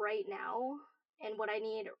right now, and what I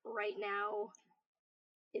need right now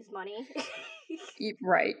is money.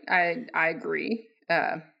 Right. I agree.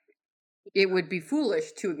 It would be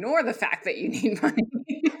foolish to ignore the fact that you need money.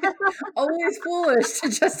 Always foolish to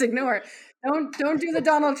just ignore it. Don't do the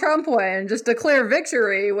Donald Trump way and just declare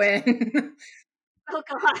victory when Oh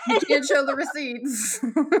god. you can't show the receipts.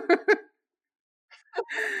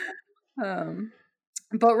 um,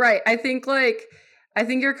 but right, I think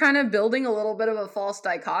you're kind of building a little bit of a false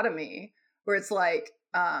dichotomy where it's like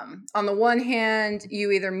on the one hand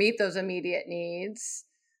you either meet those immediate needs,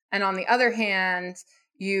 and on the other hand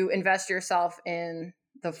you invest yourself in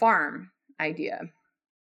the farm idea.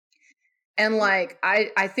 And Mhm. like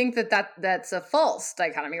I think that's a false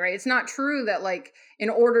dichotomy, right? It's not true that like in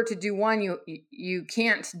order to do one you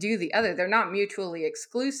can't do the other. They're not mutually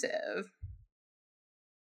exclusive.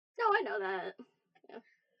 No, I know that. Yeah.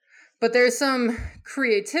 But there's some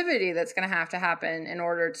creativity that's going to happen in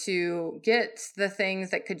order to get the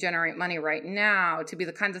things that could generate money right now to be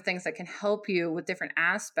the kinds of things that can help you with different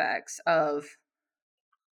aspects of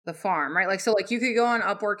the farm, right? Like so like you could go on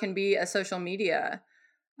Upwork and be a social media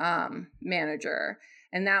manager,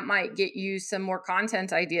 and that might get you some more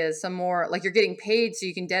content ideas, some more like you're getting paid so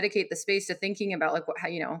you can dedicate the space to thinking about like what how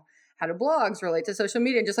how do blogs relate to social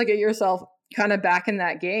media, and just like get yourself kind of back in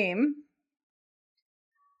that game.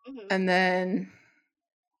 Mhm. And then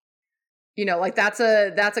like that's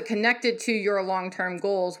a connected to your long-term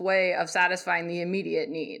goals way of satisfying the immediate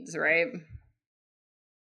needs, right?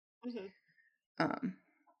 Mhm. um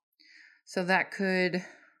so that could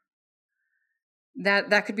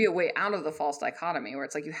be a way out of the false dichotomy where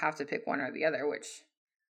it's like you have to pick one or the other, which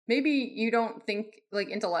maybe you don't think like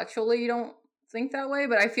intellectually you don't think that way,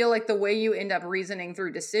 but I feel like the way you end up reasoning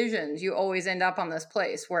through decisions, you always end up on this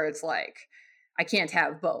place where it's like I can't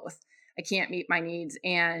have both. I can't meet my needs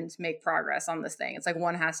and make progress on this thing. It's like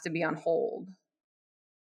one has to be on hold.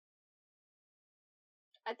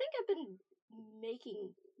 I think I've been making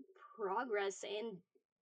progress and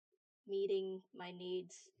meeting my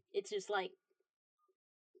needs. It's just like,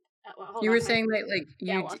 well, hold You were on, saying that like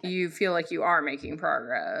yeah, I lost it. you feel like you are making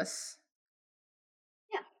progress.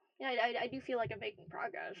 Yeah, yeah, I do feel like I'm making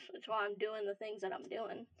progress. That's why I'm doing the things that I'm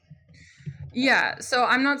doing. Yeah, so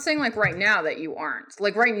I'm not saying like right now that you aren't.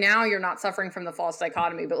 Like right now you're not suffering from the false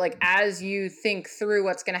dichotomy, but like as you think through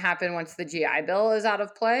what's going to happen once the GI Bill is out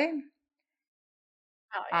of play,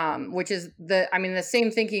 Oh yeah. which is the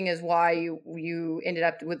same thinking is why you ended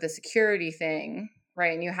up with the security thing,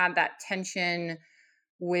 right? And you had that tension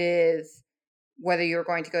with whether you're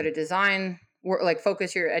going to go to design or like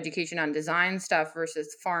focus your education on design stuff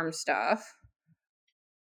versus farm stuff.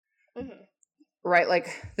 Mhm. Right, like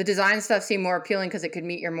the design stuff seemed more appealing because it could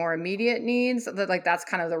meet your more immediate needs. Like that's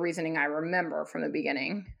kind of the reasoning I remember from the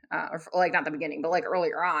beginning, or like not the beginning, but like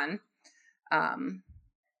earlier on. Um,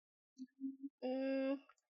 Mm,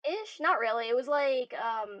 ish, not really. It was like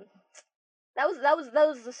that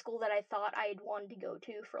was the school that I thought I'd wanted to go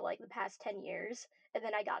to for like the past 10 years, and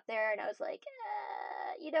then I got there and I was like,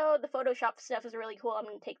 the Photoshop stuff is really cool. I'm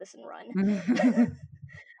gonna take this and run.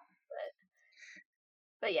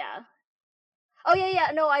 But yeah. Oh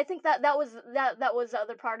yeah. No, I think that was the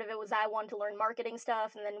other part of it was I wanted to learn marketing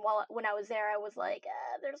stuff, and then when I was there, I was like,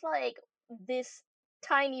 there's like this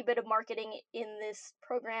tiny bit of marketing in this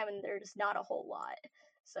program, and there's not a whole lot.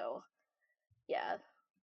 So yeah,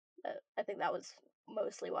 I think that was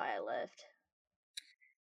mostly why I left.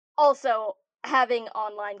 Also, having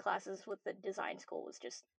online classes with the design school was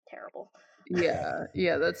just terrible. Yeah,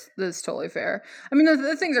 that's totally fair. I mean,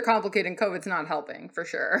 the things are complicated, and COVID's not helping for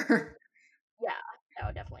sure. Yeah,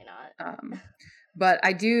 no, definitely not. But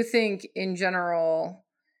I do think, in general,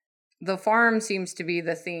 the farm seems to be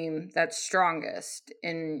the theme that's strongest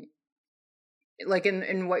in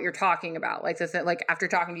what you're talking about. Like like after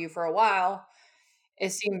talking to you for a while,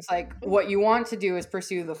 it seems like what you want to do is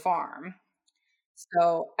pursue the farm.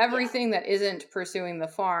 So everything that isn't pursuing the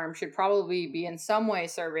farm should probably be in some way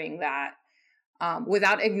serving that,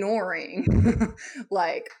 without ignoring,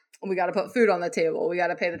 like, we got to put food on the table, we got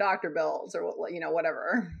to pay the doctor bills, or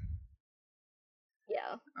whatever.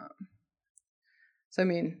 Yeah. So I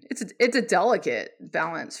mean, it's a delicate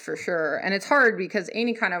balance for sure, and it's hard because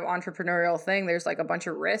any kind of entrepreneurial thing, there's like a bunch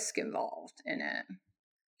of risk involved in it.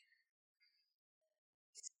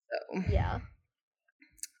 So Yeah.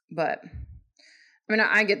 but I mean,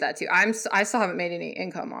 I get that too. I still haven't made any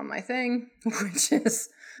income on my thing, which is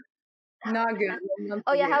not good.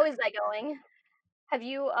 Oh yeah, how is that going? Have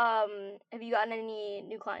you gotten any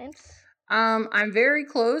new clients? I'm very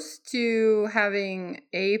close to having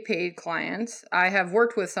a paid client. I have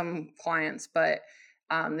worked with some clients, but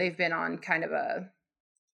they've been on kind of a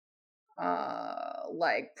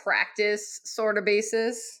like practice sort of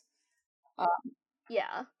basis.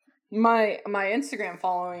 Yeah. My Instagram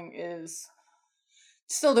following is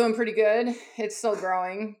still doing pretty good. It's still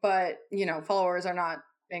growing, but followers are not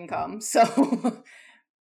income, so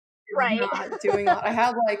Right. not doing a lot. I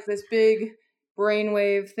had like this big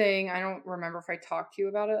brainwave thing. I don't remember if I talked to you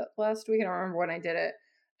about it last week. I don't remember when I did it.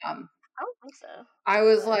 I don't think so. I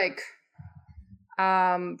was like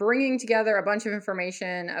bringing together a bunch of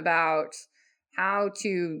information about how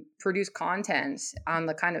to produce content on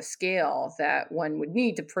the kind of scale that one would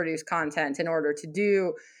need to produce content in order to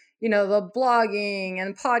do, the blogging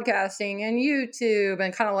and podcasting and YouTube,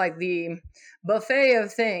 and kind of like the buffet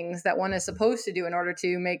of things that one is supposed to do in order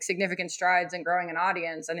to make significant strides in growing an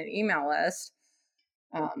audience and an email list.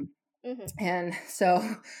 And so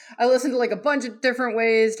I listened to like a bunch of different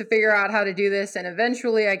ways to figure out how to do this. And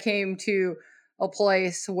eventually I came to a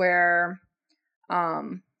place where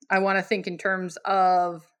I want to think in terms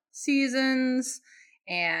of seasons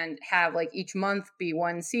and have like each month be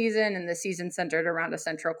one season, and the season centered around a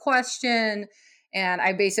central question. And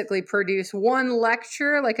I basically produce one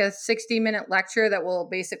lecture, like a 60-minute lecture that will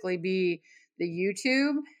basically be the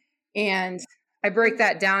YouTube. And I break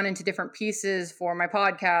that down into different pieces for my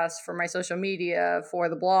podcast, for my social media, for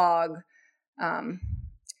the blog. And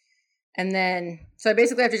then, so I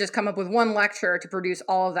basically have to just come up with one lecture to produce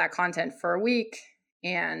all of that content for a week.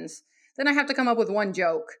 And then I have to come up with one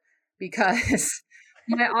joke because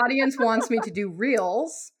my audience wants me to do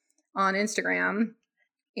reels on Instagram,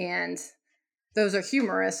 and those are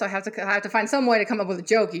humorous. So I have to find some way to come up with a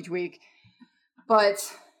joke each week.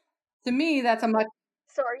 But to me, that's a much.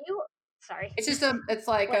 So are you? Sorry. It's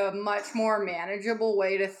like a much more manageable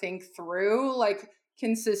way to think through, like,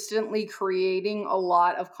 consistently creating a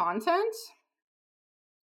lot of content.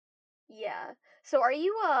 Yeah. So are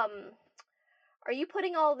you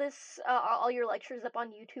putting all all your lectures up on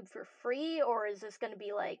YouTube for free, or is this going to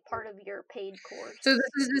be like part of your paid course? So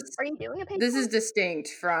are you doing a paid this course? is distinct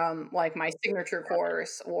from like my signature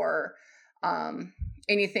course or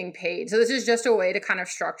anything paid. So this is just a way to kind of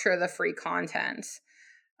structure the free content.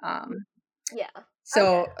 Yeah.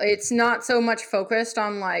 So it's not so much focused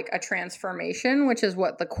on like a transformation, which is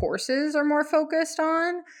what the courses are more focused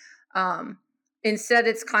on. Instead,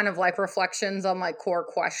 it's kind of like reflections on like core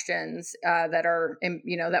questions that are,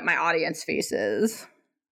 that my audience faces.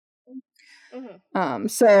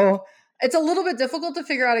 So it's a little bit difficult to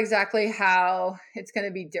figure out exactly how it's going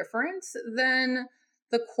to be different than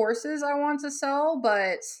the courses I want to sell,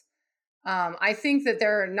 but I think that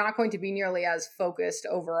they're not going to be nearly as focused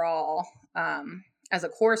overall as a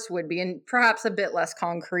course would be, and perhaps a bit less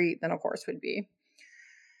concrete than a course would be.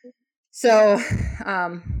 So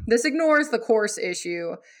this ignores the course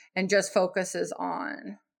issue and just focuses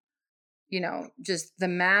on, just the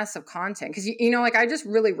mass of content. Because, like I just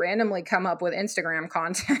really randomly come up with Instagram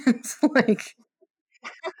content. Like,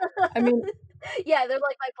 I mean, yeah, they're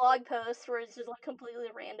like my blog posts where it's just like completely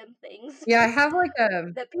random things. Yeah, I have like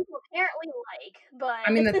that people apparently but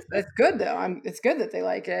I mean, that's good though. It's good that they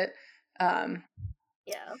like it. yeah.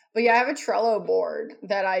 But yeah, I have a Trello board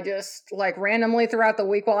that I just like randomly throughout the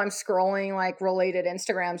week while I'm scrolling like related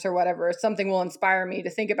Instagrams or whatever, something will inspire me to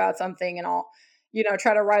think about something, and I'll,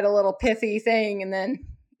 try to write a little pithy thing, and then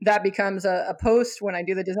that becomes a post when I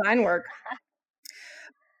do the design work.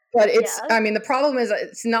 But Yeah. I mean, the problem is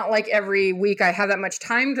it's not like every week I have that much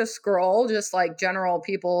time to scroll, just like general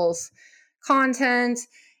people's content.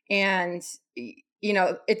 And,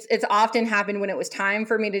 it's often happened when it was time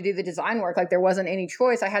for me to do the design work. Like there wasn't any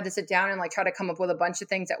choice. I had to sit down and like try to come up with a bunch of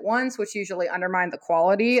things at once, which usually undermined the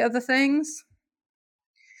quality of the things.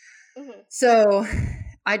 Mm-hmm. So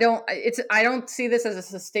I don't see this as a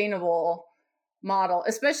sustainable model,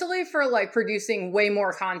 especially for like producing way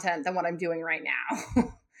more content than what I'm doing right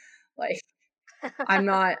now. Like I'm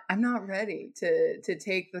not ready to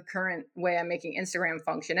take the current way I'm making Instagram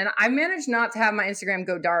function. And I managed not to have my Instagram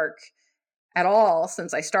go dark at all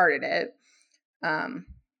since I started it.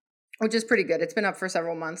 Which is pretty good. It's been up for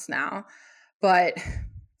several months now, but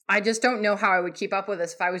I just don't know how I would keep up with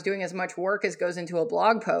this if I was doing as much work as goes into a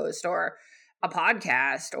blog post or a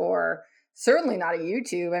podcast, or certainly not a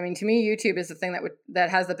YouTube. I mean, to me, YouTube is the thing that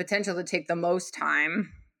has the potential to take the most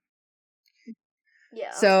time.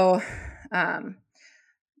 Yeah. So,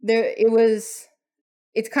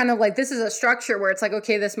 it's kind of like, this is a structure where it's like,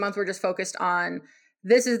 okay, this month we're just focused on,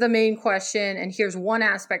 this is the main question, and here's one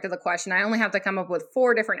aspect of the question. I only have to come up with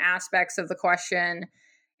 4 different aspects of the question,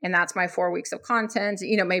 and that's my 4 weeks of content.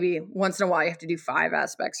 Maybe once in a while you have to do 5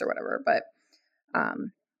 aspects or whatever, but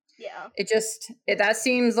yeah. That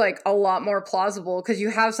seems like a lot more plausible because you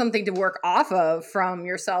have something to work off of from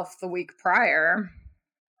yourself the week prior.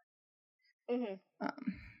 Mm-hmm.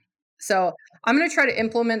 So I'm going to try to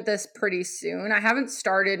implement this pretty soon. I haven't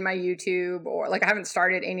started my YouTube, or like I haven't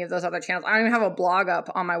started any of those other channels. I don't even have a blog up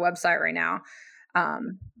on my website right now.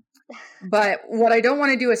 But what I don't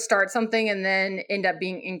want to do is start something and then end up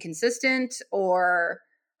being inconsistent or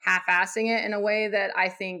half-assing it in a way that I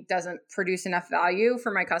think doesn't produce enough value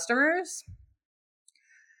for my customers.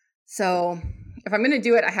 So if I'm going to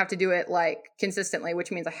do it, I have to do it like consistently,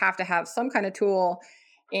 which means I have to have some kind of tool.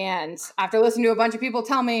 And after listening to a bunch of people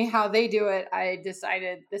tell me how they do it, I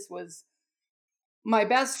decided this was my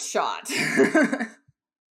best shot.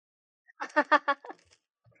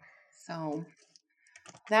 So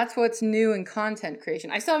that's what's new in content creation.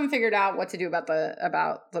 I still haven't figured out what to do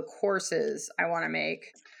about the courses I want to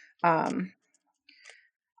make.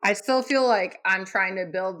 I still feel like I'm trying to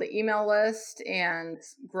build the email list and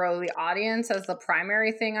grow the audience as the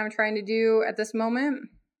primary thing I'm trying to do at this moment.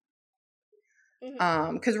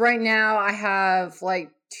 Because right now I have like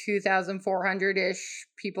 2,400-ish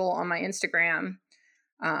people on my Instagram.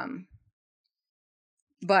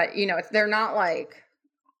 But they're not like,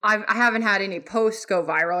 I haven't had any posts go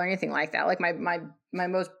viral or anything like that. Like my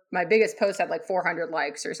biggest post had like 400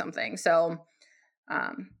 likes or something. So,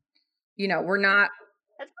 we're not.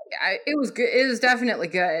 It was good. It was definitely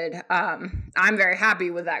good. I'm very happy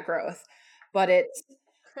with that growth, but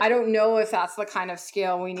I don't know if that's the kind of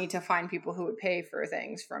scale we need to find people who would pay for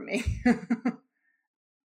things from me. Yeah.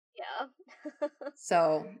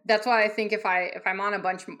 So that's why I think if I have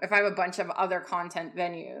a bunch of other content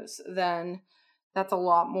venues, then that's a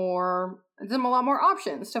lot more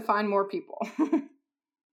options to find more people.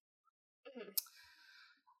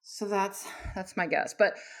 So that's my guess.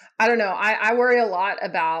 But I don't know. I worry a lot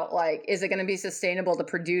about like, is it going to be sustainable to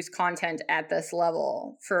produce content at this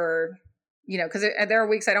level for, because there are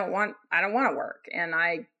weeks I don't want to work, and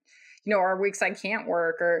or weeks I can't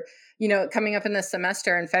work, or, coming up in this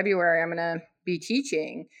semester in February, I'm going to be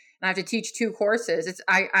teaching, and I have to teach 2 courses.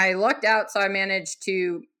 I lucked out. So I managed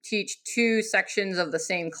to teach 2 sections of the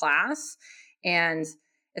same class, and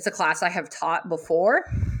it's a class I have taught before.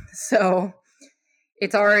 So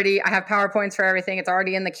it's already, I have PowerPoints for everything. It's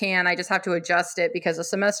already in the can. I just have to adjust it because the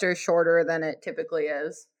semester is shorter than it typically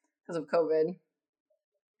is because of COVID.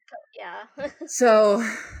 Yeah. So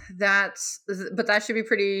but that should be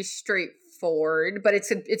pretty straightforward, but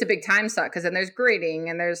it's a big time suck because then there's grading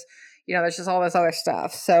and there's just all this other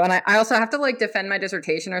stuff. So, and I also have to like defend my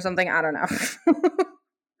dissertation or something. I don't know.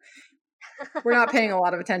 We're not paying a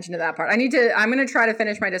lot of attention to that part. I'm going to try to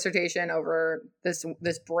finish my dissertation over this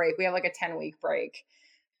break. We have like a 10-week break.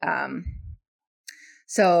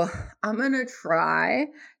 So I'm going to try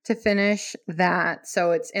to finish that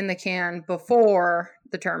so it's in the can before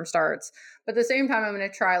the term starts. But at the same time, I'm going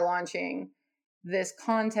to try launching this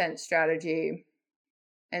content strategy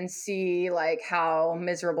and see like how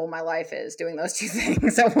miserable my life is doing those 2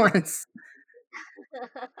 things at once.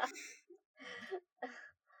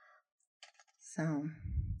 So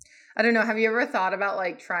I don't know. Have you ever thought about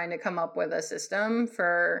like trying to come up with a system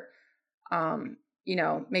for,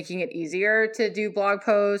 making it easier to do blog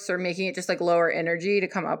posts or making it just like lower energy to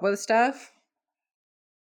come up with stuff?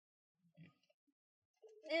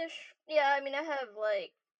 Ish. Yeah, I mean, I've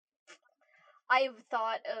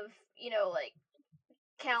thought of, like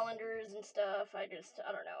calendars and stuff. I don't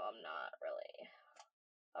know. I'm not really.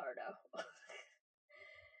 I don't know.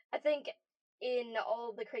 I think in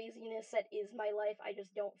all the craziness that is my life, I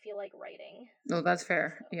just don't feel like writing. No, that's So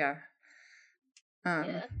fair. Yeah. Um,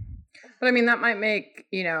 yeah. but I mean, that might make,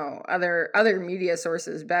 other media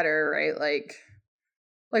sources better, right?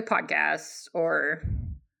 Like podcasts or,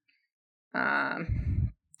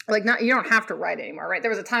 like not, you don't have to write anymore, right?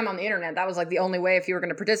 There was a time on the internet that was like the only way if you were going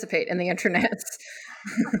to participate in the internet.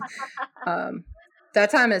 um, that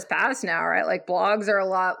time has passed now, right? Like blogs are a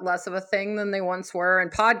lot less of a thing than they once were, and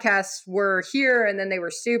podcasts were here and then they were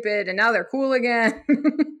stupid and now they're cool again.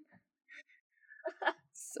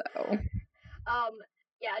 So, um.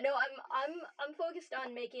 Yeah. No. I'm focused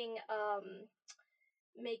on making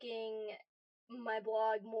my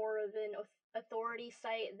blog more of an authority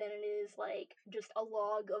site than it is like just a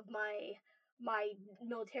log of my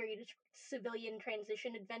military to civilian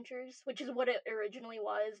transition adventures, which is what it originally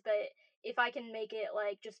was. But if I can make it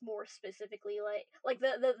like just more specifically, like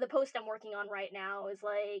the post I'm working on right now is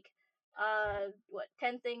like what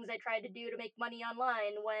 10 things I tried to do to make money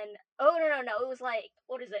online when oh no, it was like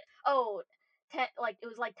what is it, oh 10, like it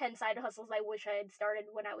was like 10 side hustles I wish I had started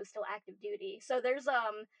when I was still active duty. So there's a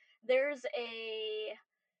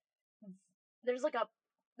there's like a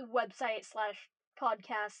website slash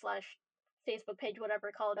podcast slash Facebook page,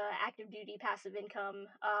 whatever, called Active Duty Passive Income.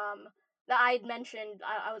 That I'd mentioned.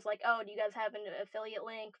 I was like, oh, do you guys have an affiliate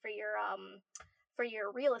link for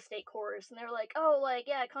your real estate course? And they were like, oh, like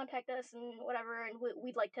yeah, contact us and whatever, and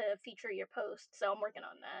we'd like to feature your post. So I'm working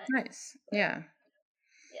on that. nice. But Yeah.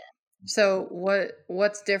 yeah. So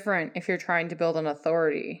what's different if you're trying to build an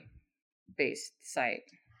authority based site?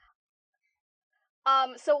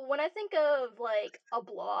 So when I think of like a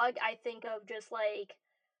blog, I think of just like,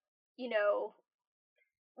 you know,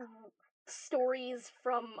 stories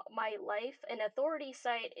from my life. An authority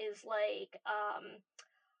site is like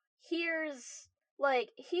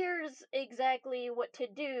here's exactly what to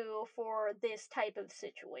do for this type of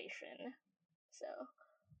situation. So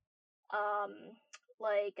um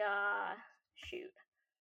like shoot,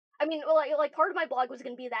 I mean, well, like part of my blog was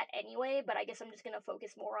gonna be that anyway, but I guess I'm just gonna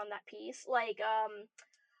focus more on that piece, like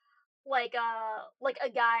a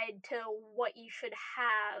guide to what you should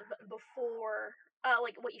have before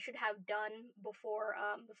like what you should have done before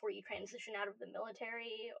you transition out of the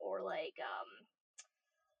military, or like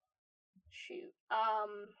shoot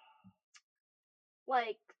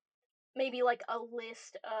like maybe like a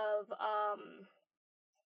list of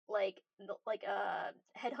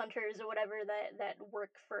headhunters or whatever that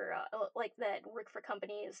work for that work for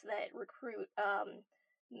companies that recruit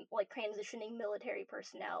like transitioning military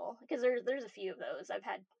personnel, because there's a few of those I've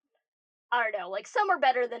had. I don't know, like some are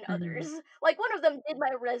better than Mhm. others. Like one of them did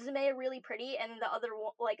my resume really pretty, and the other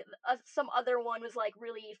one, like some other one, was like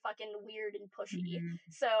really fucking weird and pushy. Mhm.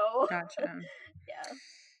 So Gotcha. yeah,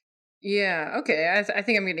 Yeah, okay. I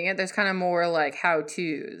think I'm getting it. There's kind of more like how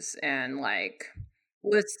to's and like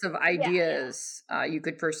lists of yeah, ideas you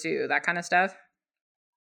could pursue, that kind of stuff.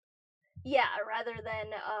 yeah. Rather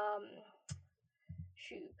than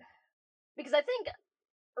shoot, because I think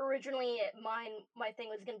originally my thing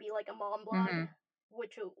was gonna be like a mom blog, Hmm.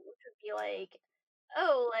 which would be like,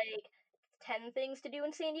 oh, like 10 things to do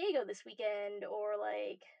in San Diego this weekend, or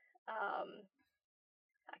like um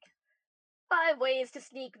 5 ways to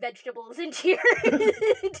sneak vegetables into your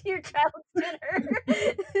into your child's dinner.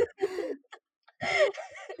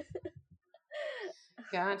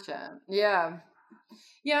 Gotcha. Yeah.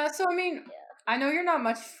 Yeah, so I mean, Yeah. I know you're not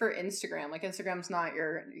much for Instagram. Like Instagram's not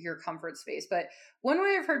your comfort space, but one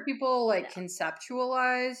way I've heard people No. like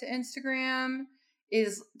conceptualize Instagram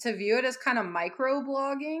is to view it as kind of micro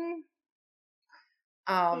blogging,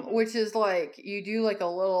 Mhm. which is like you do like a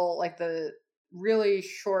little like the really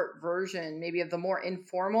short version maybe of the more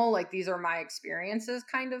informal like these are my experiences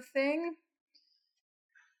kind of thing.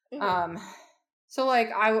 Mhm. Um, so like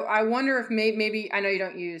I wonder if maybe I know you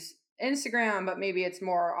don't use Instagram, but maybe it's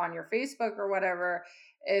more on your Facebook or whatever.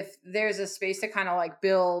 If there's a space to kind of like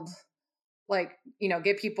build, like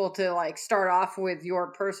get people to like start off with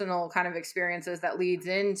your personal kind of experiences that leads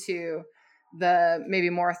into the maybe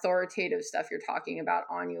more authoritative stuff you're talking about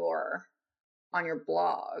on your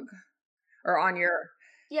blog or on your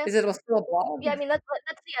is Yes. it still a blog? Yeah. I mean,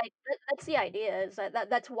 that's the idea. Is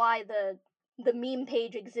that's why the meme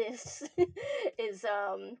page exists. Is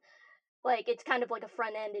Like, it's kind of like a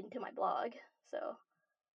front end into my blog. So,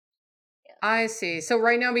 yeah. I see. So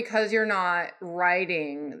right now, because you're not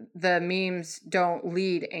writing, the memes don't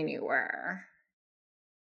lead anywhere.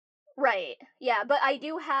 Right. Yeah, but I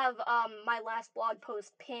do have my last blog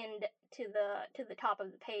post pinned to the top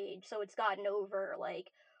of the page, so it's gotten over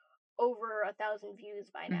 1,000 views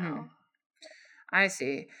by Mm-hmm. now. I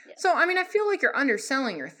see. Yeah. So, I mean, I feel like you're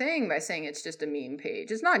underselling your thing by saying it's just a meme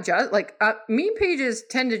page. It's not just like meme pages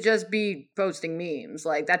tend to just be posting memes.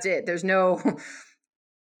 Like that's it. There's no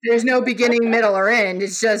there's no beginning, middle, or end.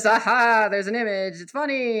 It's just aha, there's an image. It's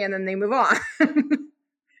funny, and then they move on.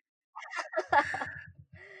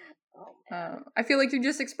 Oh man. I feel like you're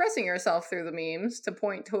just expressing yourself through the memes to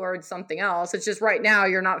point towards something else. It's just right now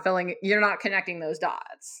you're not connecting those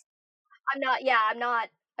dots.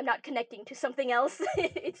 I'm not connecting to something else.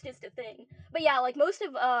 It's just a thing. But yeah, like most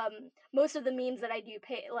of the memes that I do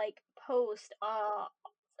post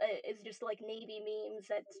is just like Navy memes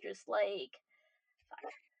that's just like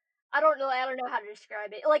I don't know how to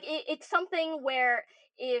describe it. Like it's something where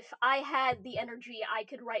if I had the energy, I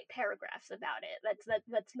could write paragraphs about it. That's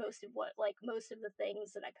most of the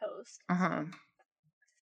things that I post. Uh-huh.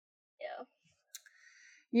 Yeah.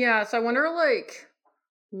 Yeah, so I wonder like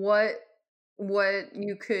what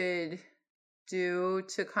you could do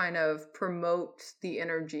to kind of promote the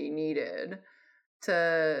energy needed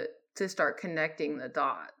to start connecting the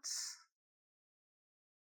dots.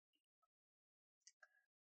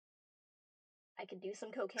 I could do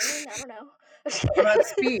some cocaine. I don't know. What about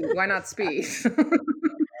speed? Why not speed?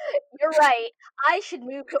 You're right. I should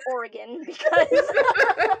move to Oregon because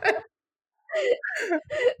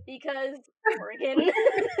because Oregon.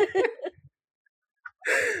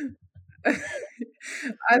 I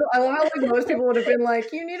love how like most people would have been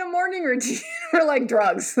like, you need a morning routine or like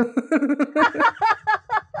drugs.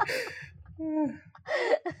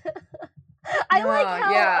 I like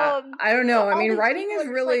how yeah. I don't know. I all mean, these writing people is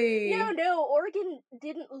are just like, really no, Oregon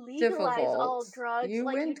didn't legalize difficult. all drugs. You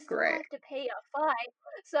Like, you'd went still great. have to pay a fine.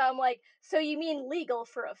 So I'm like, so you mean legal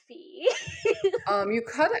for a fee? You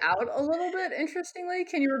cut out a little bit, interestingly.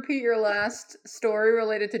 Can you repeat your last story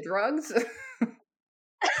related to drugs?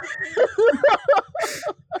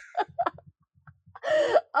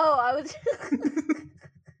 Oh, I was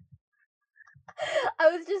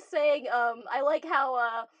just saying, I like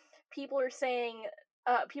how people are saying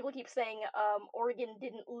people keep saying Oregon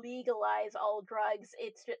didn't legalize all drugs.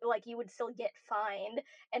 It's just, like you would still get fined,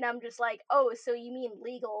 and I'm just like, oh, so you mean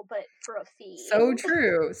legal but for a fee? So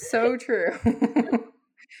true. So true.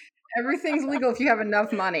 Everything's legal if you have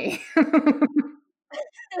enough money.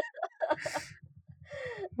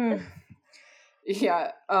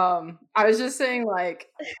 Yeah. I was just saying, like,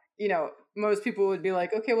 most people would be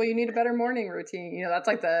like, okay, well, you need a better morning routine. That's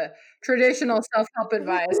like the traditional self-help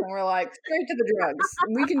advice. And we're like, straight to the drugs.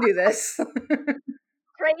 We can do this.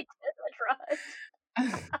 Straight to the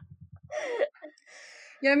drugs.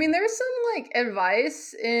 Yeah, I mean, there's some like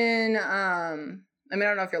advice in I mean, I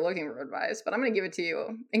don't know if you're looking for advice, but I'm gonna give it to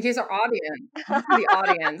you in case our audience, the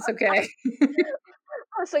audience, okay?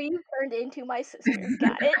 Oh, so you turned into my sister.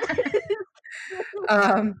 Got it.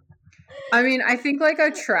 I mean, I think like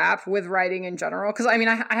a trap with writing in general, because I mean,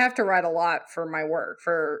 I have to write a lot for my work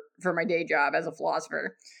for my day job as a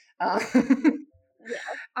philosopher. Yeah.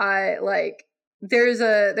 I like there's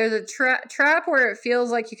a trap where it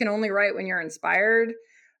feels like you can only write when you're inspired,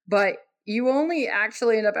 but you only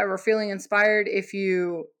actually end up ever feeling inspired if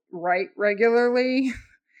you write regularly.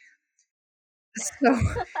 So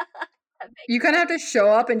you kind of have to show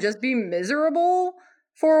up and just be miserable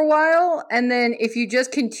for a while. And then if you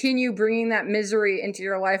just continue bringing that misery into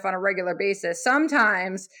your life on a regular basis,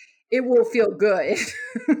 sometimes it will feel good.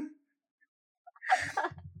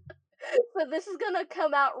 So this is gonna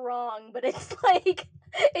come out wrong, but it's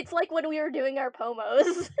like when we were doing our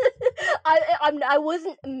pomos. I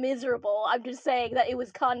wasn't miserable. I'm just saying that it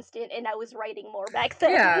was constant, and I was writing more back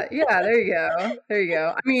then. Yeah, there you go. There you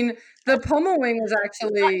go. I mean, the Pomo wing was Not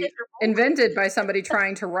actually miserable. invented by somebody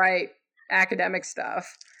trying to write academic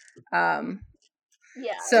stuff. Yeah.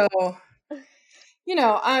 So,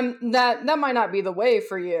 that might not be the way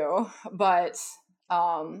for you, but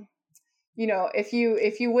if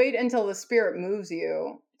you wait until the spirit moves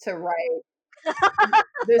you to write,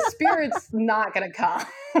 the spirit's not gonna come.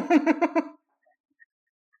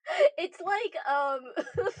 It's like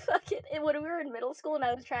when we were in middle school and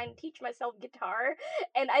I was trying to teach myself guitar,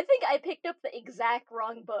 and I think I picked up the exact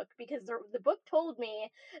wrong book because the book told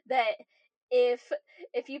me that if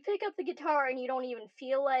you pick up the guitar and you don't even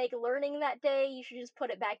feel like learning that day, you should just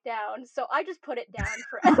put it back down. So I just put it down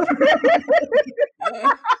forever.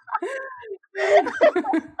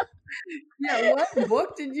 Yeah, what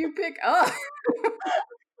book did you pick up?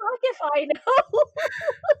 Fuck if I know.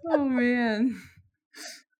 Oh man.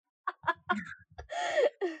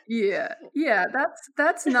 Yeah. Yeah,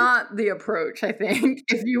 that's not the approach, I think,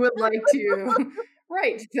 if you would like to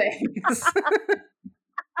write things.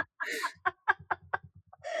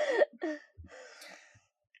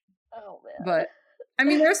 Oh man. But I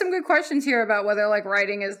mean, there's some good questions here about whether like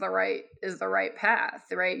writing is the right path,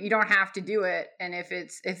 right? You don't have to do it, and if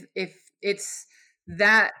it's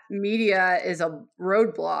that media is a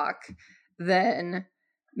roadblock, then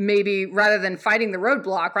maybe rather than fighting the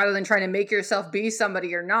roadblock, rather than trying to make yourself be somebody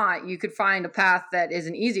you're not, you could find a path that is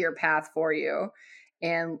an easier path for you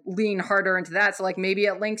and lean harder into that. So like maybe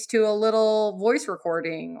it links to a little voice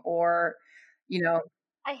recording or you know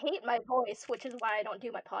I hate my voice, which is why I don't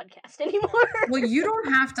do my podcast anymore. well, you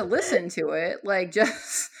don't have to listen to it. Like,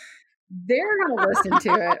 just they're gonna listen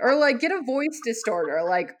to it, or like get a voice distorter.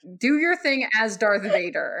 Like, do your thing as Darth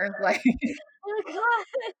Vader. Like, Oh god.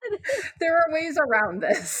 there are ways around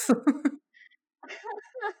this.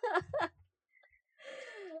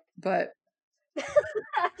 But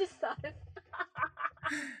I just thought of.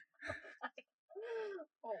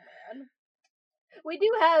 Oh man. We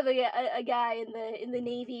do have a guy in the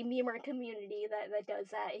Navy memer community that does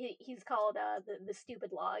that. He's called the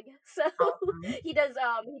stupid log. So he does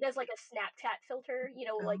like a Snapchat filter, you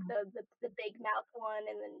know, like the big mouth one,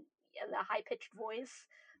 and then the high pitched voice.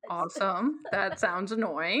 awesome. That sounds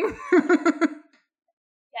annoying.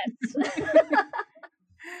 Yes.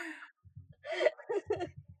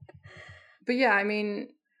 But yeah, I mean,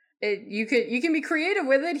 you can be creative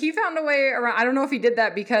with it. He found a way around. I don't know if he did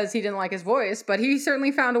that because he didn't like his voice, but he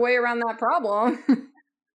certainly found a way around that problem.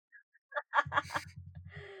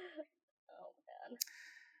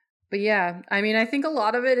 But yeah, I mean, I think a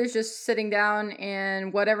lot of it is just sitting down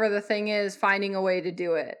and whatever the thing is, finding a way to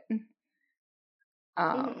do it.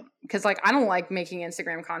 Because like I don't like making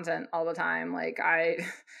Instagram content all the time. Like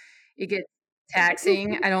it gets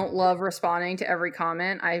taxing. I don't love responding to every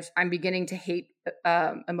comment. I'm beginning to hate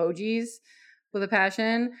emojis with a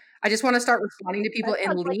passion. I just want to start responding to people That in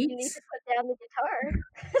sounds like you need leaks. to put down the guitar.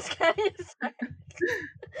 This guy is.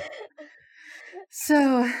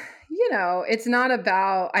 So, it's not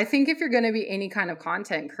about, I think if you're going to be any kind of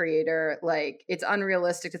content creator, like it's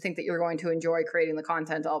unrealistic to think that you're going to enjoy creating the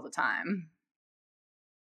content all the time.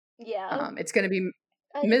 Yeah. It's going to be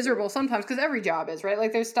miserable sometimes because every job is, right?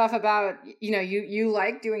 Like there's stuff about, you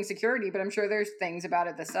like doing security, but I'm sure there's things about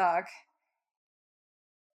it that suck.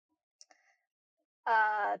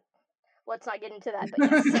 Let's not get into that,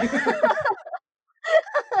 but yes.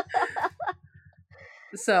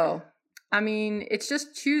 So, I mean, it's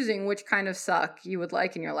just choosing which kind of suck you would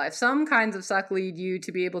like in your life. Some kinds of suck lead you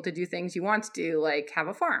to be able to do things you want to do, like have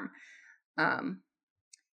a farm. And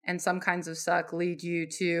some kinds of suck lead you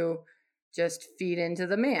to just feed into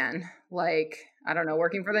the man, like, I don't know,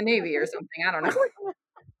 working for the Navy or something. I don't know.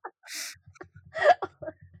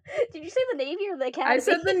 Did you say the Navy or the Academy? I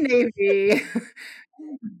said the Navy.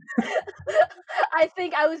 I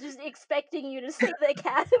think I was just expecting you to say the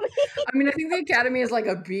Academy. I mean, I think the Academy is like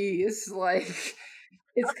a beast. Like,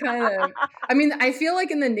 it's kind of, I mean, I feel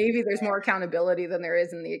like in the Navy, there's more accountability than there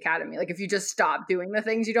is in the Academy. Like, if you just stop doing the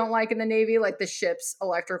things you don't like in the Navy, like the ship's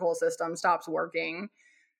electrical system stops working.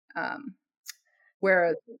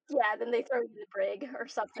 Whereas, yeah, then they throw you the brig or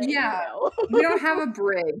something. yeah, we don't have a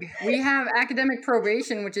brig. We have academic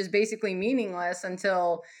probation, which is basically meaningless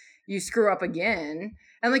until you screw up again.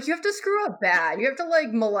 And like, you have to screw up bad. You have to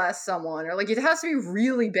like molest someone, or like it has to be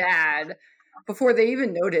really bad before they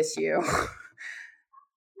even notice you.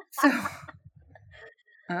 So,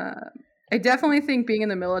 I definitely think being in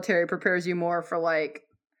the military prepares you more for like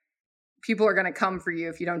people are going to come for you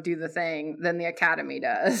if you don't do the thing than the Academy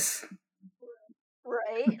does.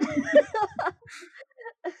 Right.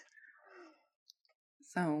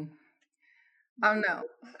 So, I don't know.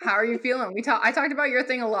 How are you feeling? I talked about your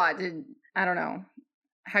thing a lot. I don't know.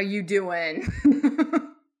 How you doing? Pretty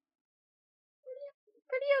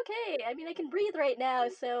okay. I mean, I can breathe right now,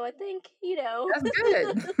 so I think, That's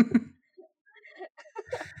good.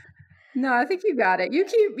 No, I think you got it. You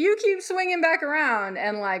keep swinging back around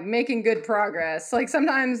and like making good progress. Like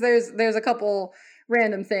sometimes there's a couple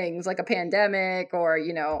random things like a pandemic or,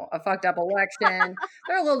 a fucked up election.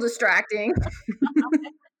 They're a little distracting.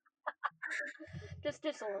 just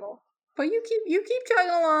a little. But you keep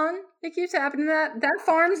chugging along. It keeps happening. That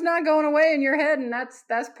farm's not going away in your head, and that's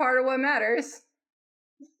part of what matters.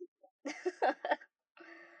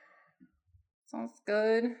 Sounds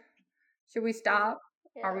good. Should we stop?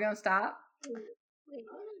 Yeah. Are we gonna stop?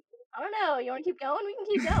 I don't know. You want to keep going? We can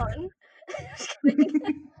keep going.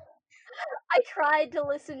 tried to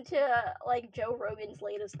listen to like Joe Rogan's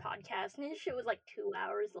latest podcast, and his shit was like 2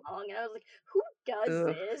 hours long, and I was like, "Who does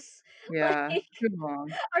Ugh, this?" yeah, Like, too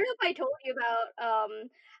long. I don't know if I told you about.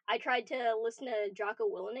 I tried to listen to Jocko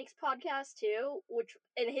Willenick's podcast too, which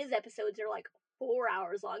and his episodes are like 4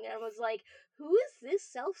 hours long, and I was like, "Who is this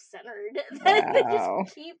self-centered that they just Wow.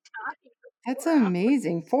 keep talking for That's 4 hours?"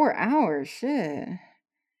 amazing. 4 hours, shit.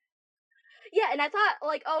 Yeah, and I thought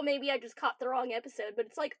like, oh, maybe I just caught the wrong episode, but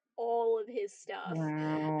it's like all of his stuff.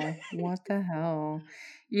 Wow. What the hell?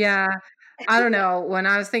 Yeah. I don't know. When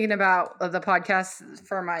I was thinking about the podcast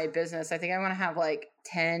for my business, I think I want to have like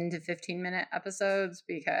 10 to 15-minute episodes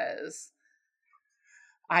because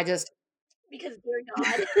I just Because dear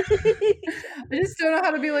God. I just don't know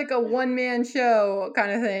how to be like a one-man show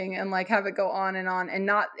kind of thing and like have it go on and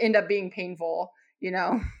not end up being painful, you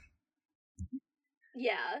know?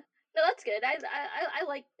 Yeah. No, that's good. I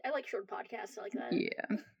like short podcasts like that.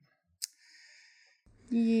 Yeah.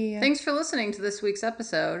 Yeah. Thanks for listening to this week's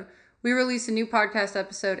episode. We release a new podcast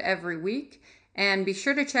episode every week, and be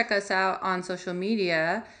sure to check us out on social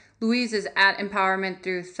media. Louise is at Empowerment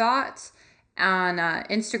Through Thoughts on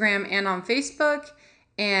Instagram and on Facebook,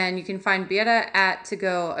 and you can find Beata at To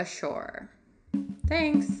Go Ashore.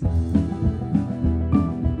 Thanks.